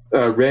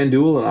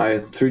Randul, and I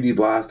 3D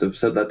Blast have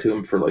said that to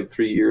him for like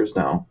 3 years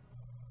now,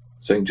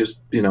 saying just,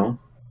 you know,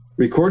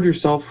 record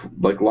yourself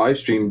like live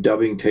stream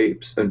dubbing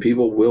tapes, and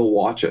people will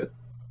watch it.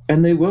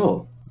 And they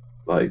will.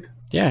 Like,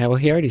 yeah, well,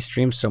 he already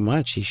streams so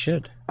much, he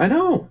should. I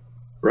know,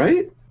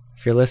 right?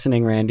 If you're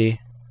listening, Randy.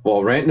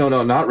 Well,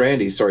 no, not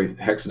Randy. Sorry,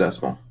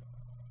 Hexadecimal.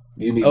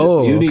 You need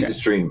to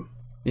stream.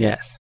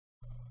 Yes.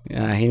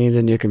 Yeah, he needs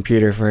a new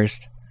computer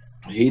first.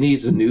 He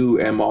needs a new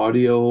M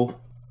Audio.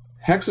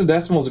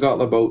 Hexadecimal's got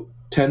about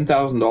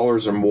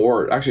 $10,000 or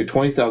more, actually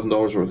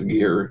 $20,000 worth of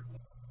gear,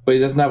 but he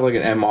doesn't have like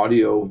an M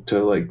Audio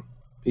to like.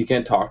 He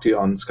can't talk to you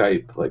on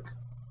Skype, like.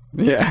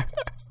 Yeah.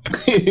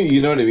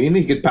 You know what I mean?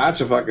 He could patch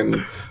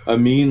a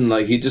mean,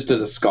 like he just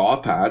did a ska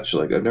patch.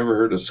 Like I've never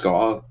heard a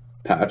ska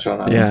patch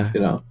on a, you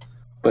know,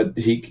 but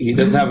he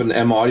doesn't have an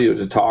M Audio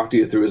to talk to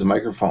you through his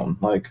microphone.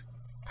 Like,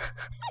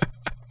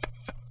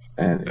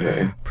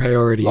 anyway,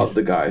 priorities. Love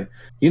the guy.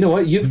 You know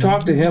what? You've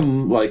talked to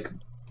him like,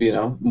 you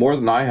know, more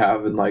than I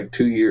have in like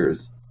 2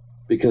 years,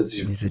 because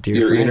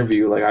your friend.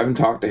 Interview. Like I haven't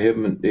talked to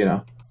him, in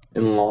a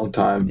long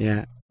time.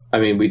 Yeah. I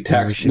mean, we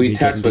text,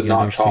 but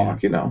not talk. Soon.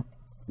 You know.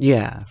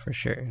 Yeah, for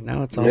sure.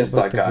 Now it's all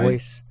about the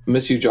voice.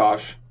 Miss you,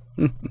 Josh.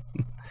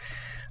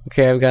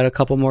 Okay, I've got a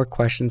couple more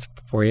questions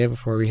for you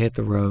before we hit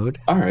the road.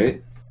 All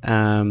right.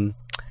 I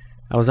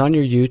was on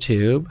your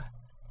YouTube.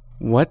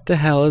 What the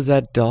hell is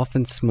that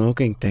dolphin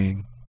smoking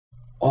thing?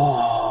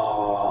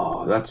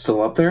 Oh, that's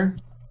still up there?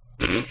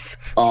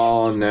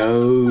 Oh,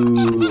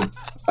 no.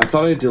 I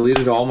thought I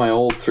deleted all my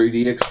old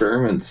 3D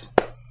experiments.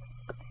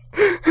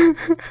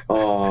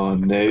 Oh,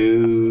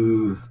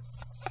 no.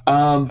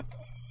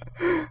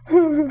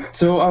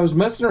 So I was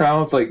messing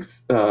around with like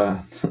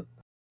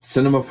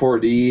Cinema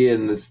 4D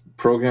and this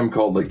program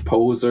called like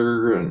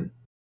Poser, and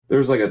there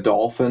was like a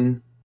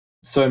dolphin.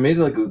 So I made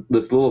like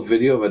this little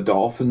video of a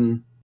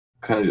dolphin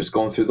kind of just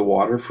going through the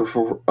water for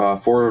 4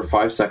 or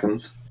 5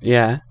 seconds.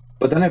 Yeah.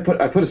 But then I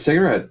put a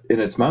cigarette in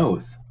its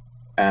mouth,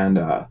 and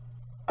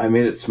I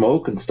made it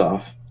smoke and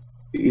stuff,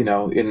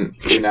 in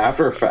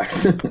After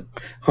Effects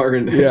or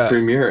in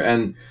Premiere,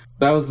 and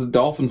that was the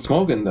dolphin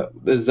smoking.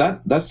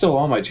 That's still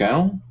on my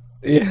channel?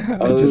 Yeah,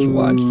 I just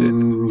watched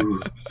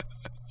it.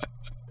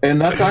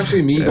 And that's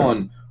actually me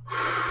going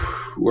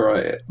where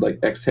I like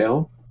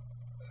exhale.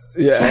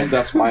 Yeah, so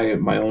that's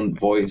my own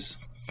voice.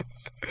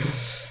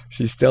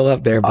 She's still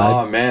up there,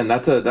 bud. Oh man,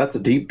 that's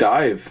a deep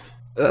dive.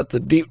 That's a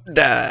deep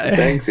dive.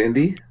 Thanks,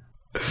 Indy.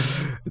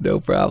 No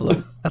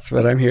problem. That's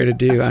what I'm here to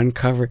do.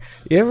 Uncover.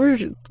 You ever?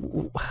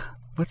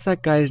 What's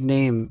that guy's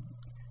name?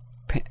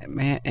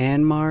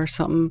 Anmar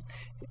something.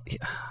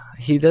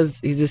 He's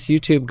this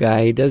YouTube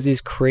guy. He does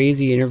these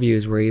crazy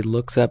interviews where he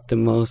looks up the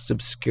most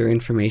obscure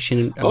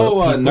information about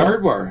people.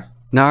 Nardwar.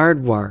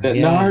 Nardwar.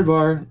 Yeah.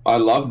 Nardwar. I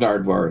love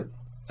Nardwar.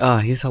 Oh,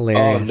 he's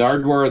hilarious. Oh,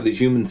 Nardwar, the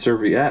human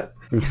serviette.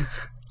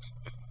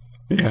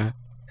 Yeah.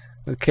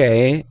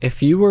 Okay,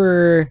 if you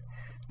were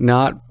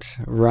not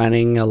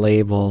running a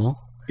label,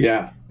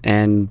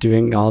 and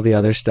doing all the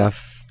other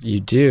stuff you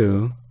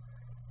do,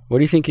 what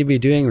do you think you'd be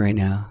doing right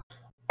now?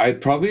 I'd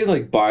probably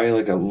like buy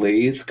like a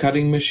lathe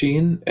cutting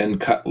machine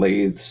and cut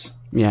lathes.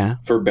 Yeah.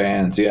 For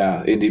bands,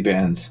 indie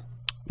bands.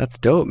 That's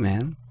dope,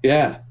 man.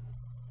 Yeah,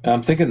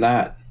 I'm thinking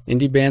that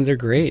indie bands are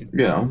great.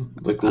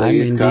 Like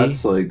lathe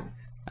cuts. Like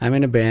I'm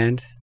in a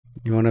band.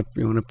 You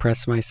wanna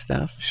press my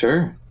stuff?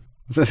 Sure.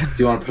 Do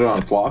you want to put it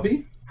on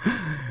floppy?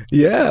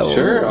 Yeah.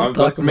 Sure.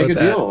 Let's make a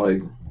deal.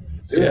 Like,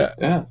 let's do it.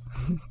 Yeah.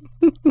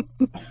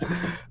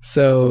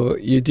 So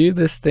you do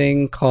this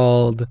thing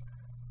called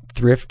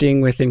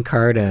Thrifting with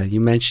Encarta.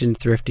 You mentioned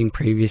thrifting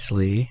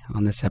previously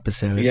on this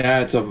episode.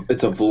 Yeah, it's a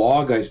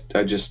vlog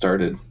I just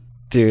started.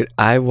 Dude,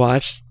 I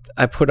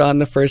put on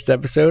the first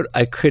episode.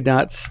 I could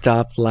not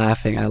stop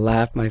laughing. I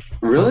laughed my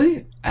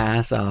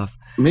ass off.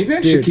 Maybe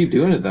I should keep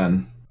doing it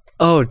then.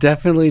 Oh,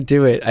 definitely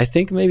do it. I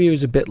think maybe it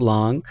was a bit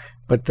long,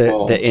 But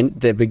Well-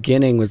 the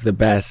beginning was the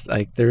best.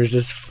 Like there was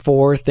just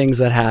 4 things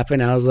that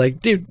happened. I was like,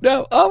 dude,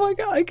 no! Oh my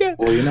god, I can't.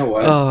 Well, you know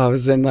what? Oh, I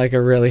was in like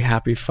a really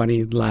happy,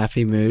 funny,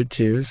 laughy mood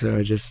too. So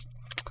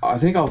I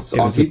think I'll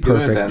was keep the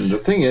doing it then. perfect- The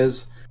thing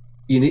is,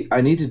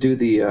 I need to do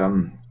the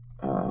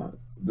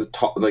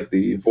like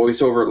the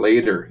voiceover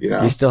later. You know,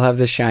 do you still have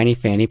the shiny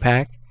fanny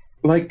pack?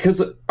 like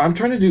because I'm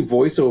trying to do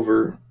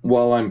voiceover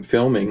while I'm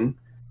filming,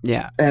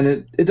 Yeah. and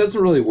it doesn't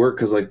really work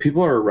because like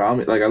people are around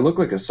me. Like I look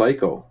like a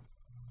psycho.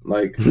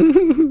 Like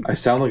I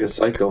sound like a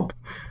psycho.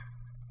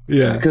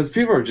 Yeah. Because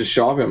people are just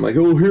shopping. I'm like,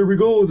 oh, here we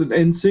go with an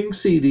NSYNC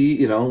CD,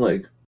 you know,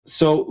 like.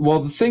 So, well,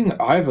 the thing,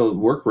 I have a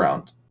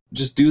workaround.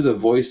 Just do the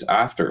voice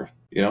after,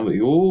 you know, like,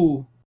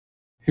 oh,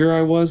 here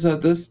I was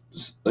at this,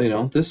 you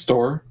know, this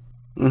store.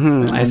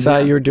 Mm-hmm. I saw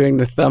you were doing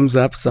the thumbs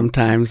up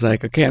sometimes.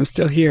 Like, okay, I'm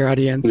still here,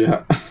 audience.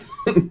 Yeah.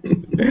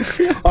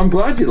 I'm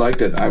glad you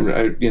liked it.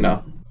 You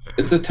know,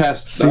 it's a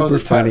test. That was Super a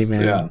funny, test.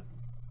 man. Yeah.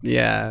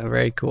 Yeah,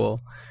 very cool.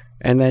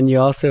 And then you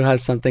also have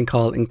something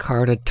called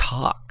Encarta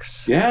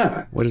Talks.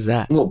 Yeah. What is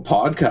that? A little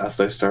podcast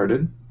I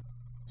started.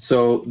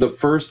 So the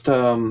first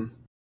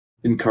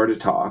Encarta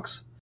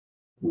Talks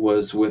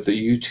was with a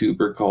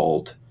YouTuber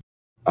called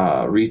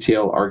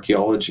Retail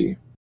Archaeology.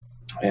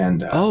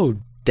 And Oh,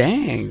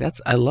 dang.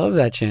 I love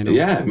that channel.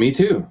 yeah, me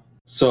too.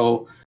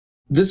 So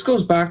this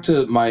goes back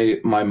to my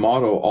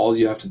motto, all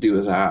you have to do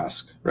is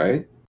ask,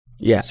 right?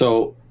 Yeah.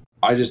 So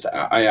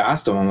I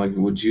asked him, I'm like,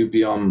 would you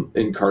be on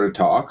Encarta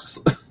Talks?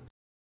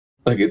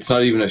 Like, it's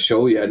not even a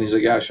show yet. And he's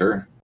like, yeah,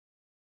 sure.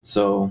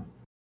 So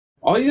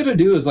all you gotta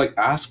do is like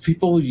ask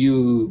people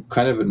you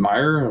kind of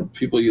admire,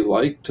 people you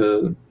like,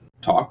 to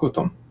talk with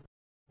them,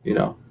 you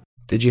know?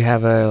 Did you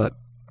have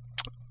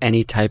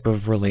any type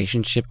of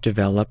relationship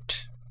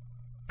developed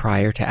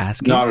prior to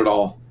asking? Not at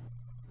all.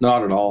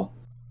 Not at all.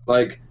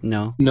 Like,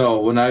 No. no,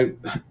 when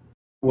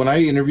I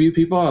interview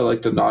people, I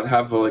like to not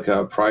have like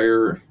a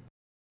prior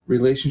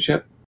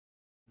relationship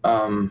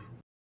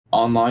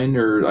online,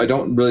 or I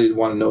don't really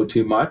want to know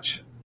too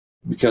much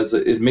because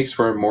it makes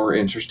for a more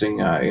interesting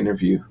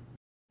interview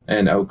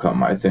and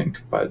outcome, I think.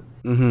 But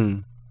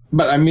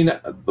Mm-hmm. I mean,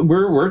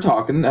 we're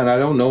talking, and I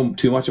don't know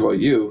too much about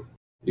you,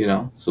 you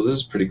know. So this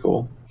is pretty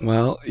cool.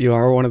 Well, you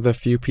are one of the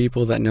few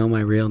people that know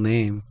my real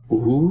name.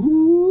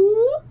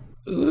 Ooh,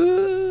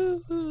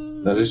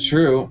 Ooh. that is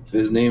true.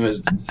 His name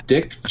is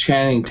Dick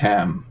Channing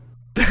Tam.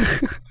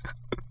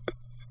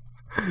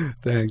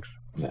 Thanks.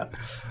 Yeah.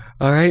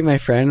 All right, my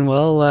friend.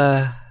 Well,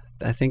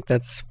 I think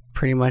that's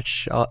pretty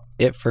much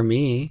it for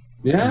me.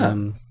 Yeah,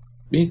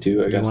 me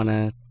too. I Do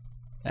guess.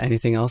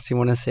 anything else you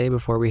want to say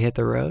before we hit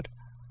the road?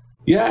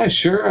 Yeah,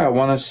 sure. I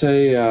want to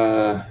say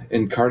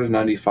Encarta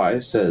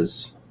 95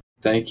 says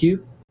thank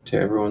you to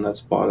everyone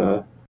that's bought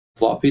a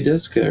floppy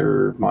disk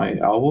or my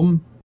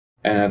album.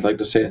 And I'd like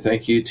to say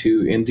thank you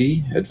to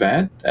Indie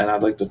Advant. And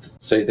I'd like to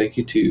say thank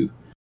you to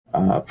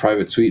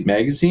Private Suite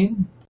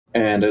Magazine.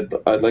 And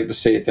I'd like to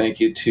say thank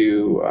you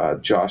to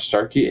Josh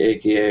Starkey,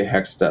 a.k.a.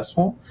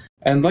 Hexadecimal.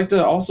 And I'd like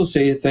to also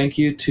say thank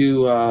you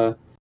to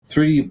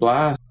 3D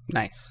Blast.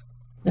 Nice.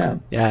 Yeah.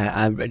 Yeah,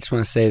 I just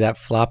want to say that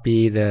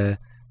floppy, the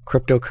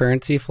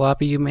cryptocurrency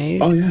floppy you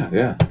made, Oh,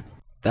 yeah.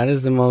 that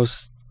is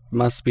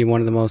must be one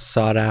of the most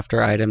sought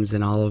after items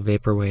in all of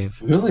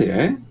Vaporwave. Really,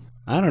 eh?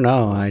 I don't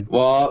know.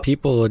 Well,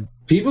 People would,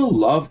 people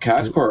love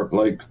CatCorp.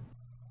 Like,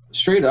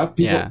 straight up,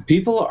 Yeah.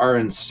 people are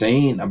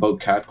insane about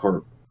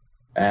CatCorp.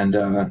 And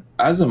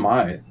as am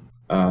I.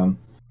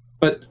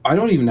 But I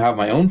don't even have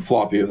my own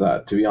floppy of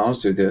that, to be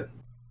honest with you.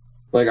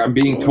 Like, I'm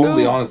being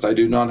totally honest. I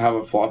do not have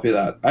a floppy of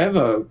that. I have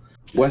a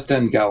West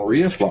End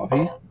Galleria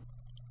floppy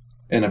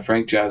and a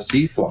Frank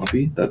Javc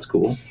floppy. That's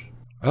cool.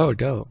 oh,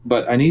 dope.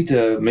 But I need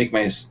to make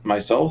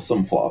myself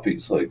some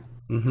floppies. Like,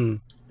 Mm-hmm.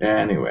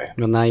 anyway.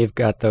 Well, now you've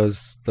got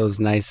those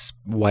nice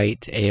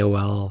white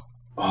AOL.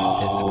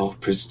 Oh, Discs.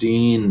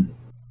 pristine.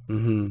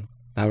 Mm-hmm.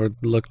 That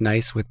would look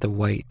nice with the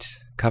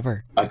white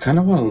cover. I kind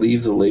of want to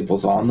leave the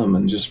labels on them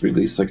and just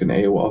release like an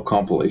AOL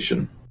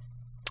compilation.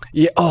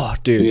 Yeah. Oh,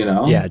 dude. You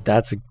know?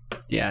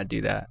 Yeah,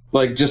 do that.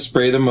 Like, just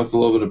spray them with a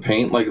little bit of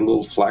paint, like a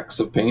little flecks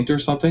of paint or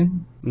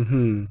something,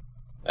 Mm-hmm.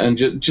 and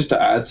just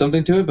to add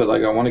something to it. But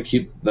like, I want to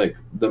keep like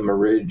the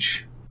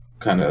Mirage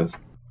kind of,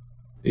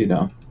 you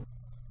know.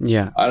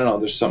 Yeah. I don't know.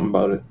 There's something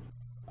about it.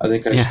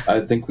 Yeah.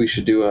 I think we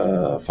should do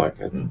a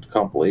fucking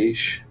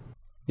compilation.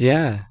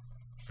 Yeah.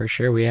 For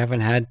sure. We haven't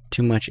had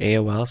too much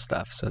AOL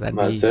stuff, so that'd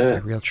That's be it.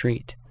 a real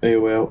treat.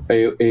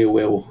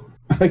 AOL.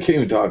 I can't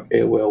even talk.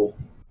 AOL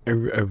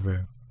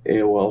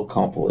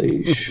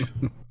compilation.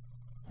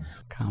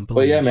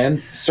 But yeah,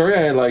 man. Sorry,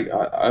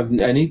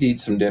 I need to eat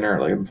some dinner.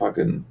 Like, I'm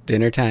fucking.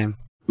 Dinner time.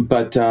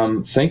 But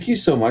thank you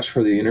so much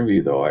for the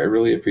interview, though. I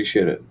really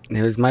appreciate it.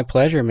 It was my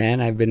pleasure, man.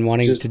 I've been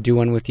wanting to do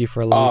one with you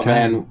for a long Oh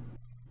time. man,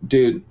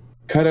 dude,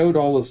 cut out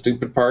all the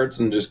stupid parts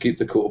and just keep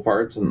the cool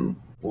parts and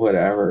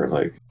whatever.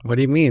 Like, What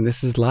do you mean?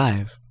 This is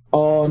live.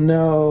 oh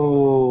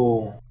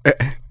no.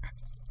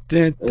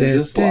 Is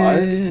this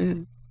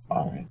live?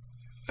 All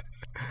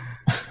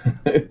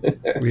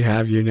right. We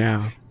have you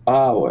now.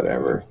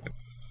 Whatever.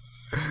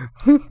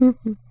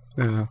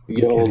 Oh,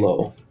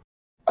 YOLO.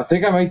 I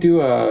think I might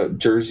do a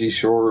Jersey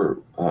Shore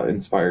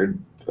inspired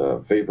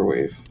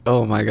vaporwave.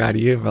 Oh my God,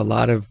 you have a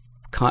lot of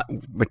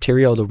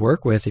material to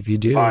work with if you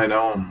do. I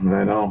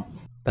know.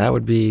 That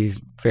would be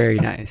very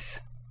nice.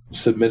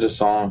 Submit a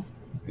song.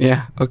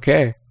 Yeah,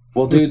 okay.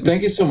 Well, dude,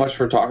 thank you so much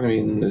for talking to me,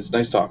 and it's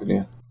nice talking to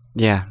you.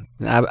 Yeah,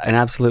 an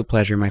absolute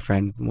pleasure, my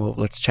friend. Well,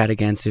 let's chat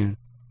again soon.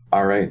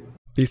 All right.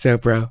 Peace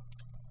out, bro.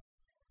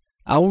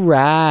 All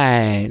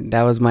right.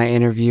 That was my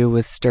interview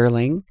with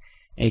Sterling,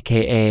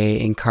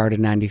 aka Encarta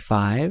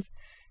 95.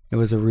 It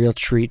was a real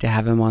treat to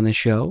have him on the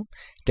show.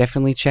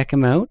 Definitely check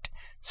him out.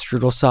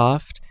 Strudel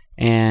Soft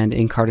and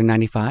Encarta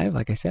 95,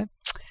 like I said.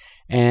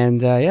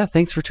 And yeah,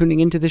 thanks for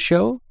tuning into the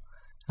show.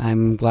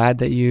 I'm glad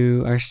that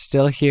you are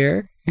still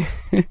here.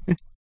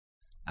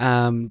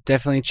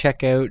 Definitely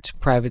check out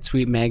Private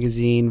Suite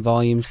Magazine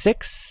Volume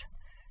 6.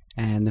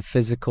 And the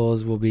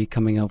physicals will be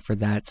coming out for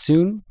that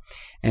soon.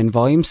 And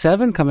Volume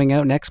 7 coming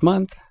out next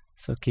month.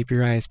 So keep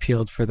your eyes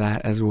peeled for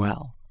that as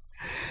well.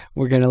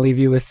 We're going to leave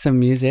you with some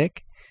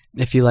music.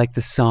 If you like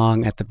the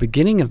song at the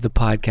beginning of the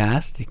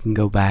podcast, you can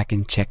go back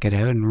and check it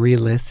out and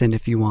re-listen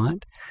if you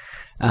want.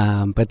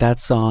 But that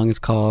song is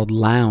called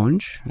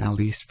Lounge, at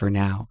least for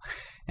now.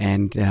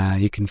 And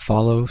you can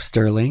follow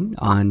Sterling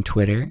on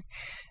Twitter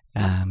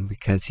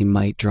because he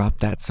might drop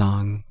that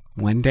song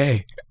one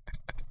day.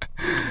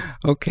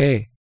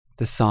 Okay,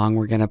 the song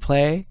we're going to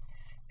play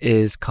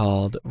is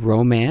called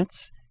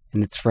Romance,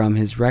 and it's from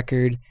his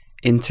record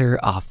Inter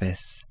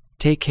Office.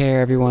 Take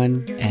care,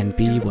 everyone, and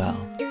be well.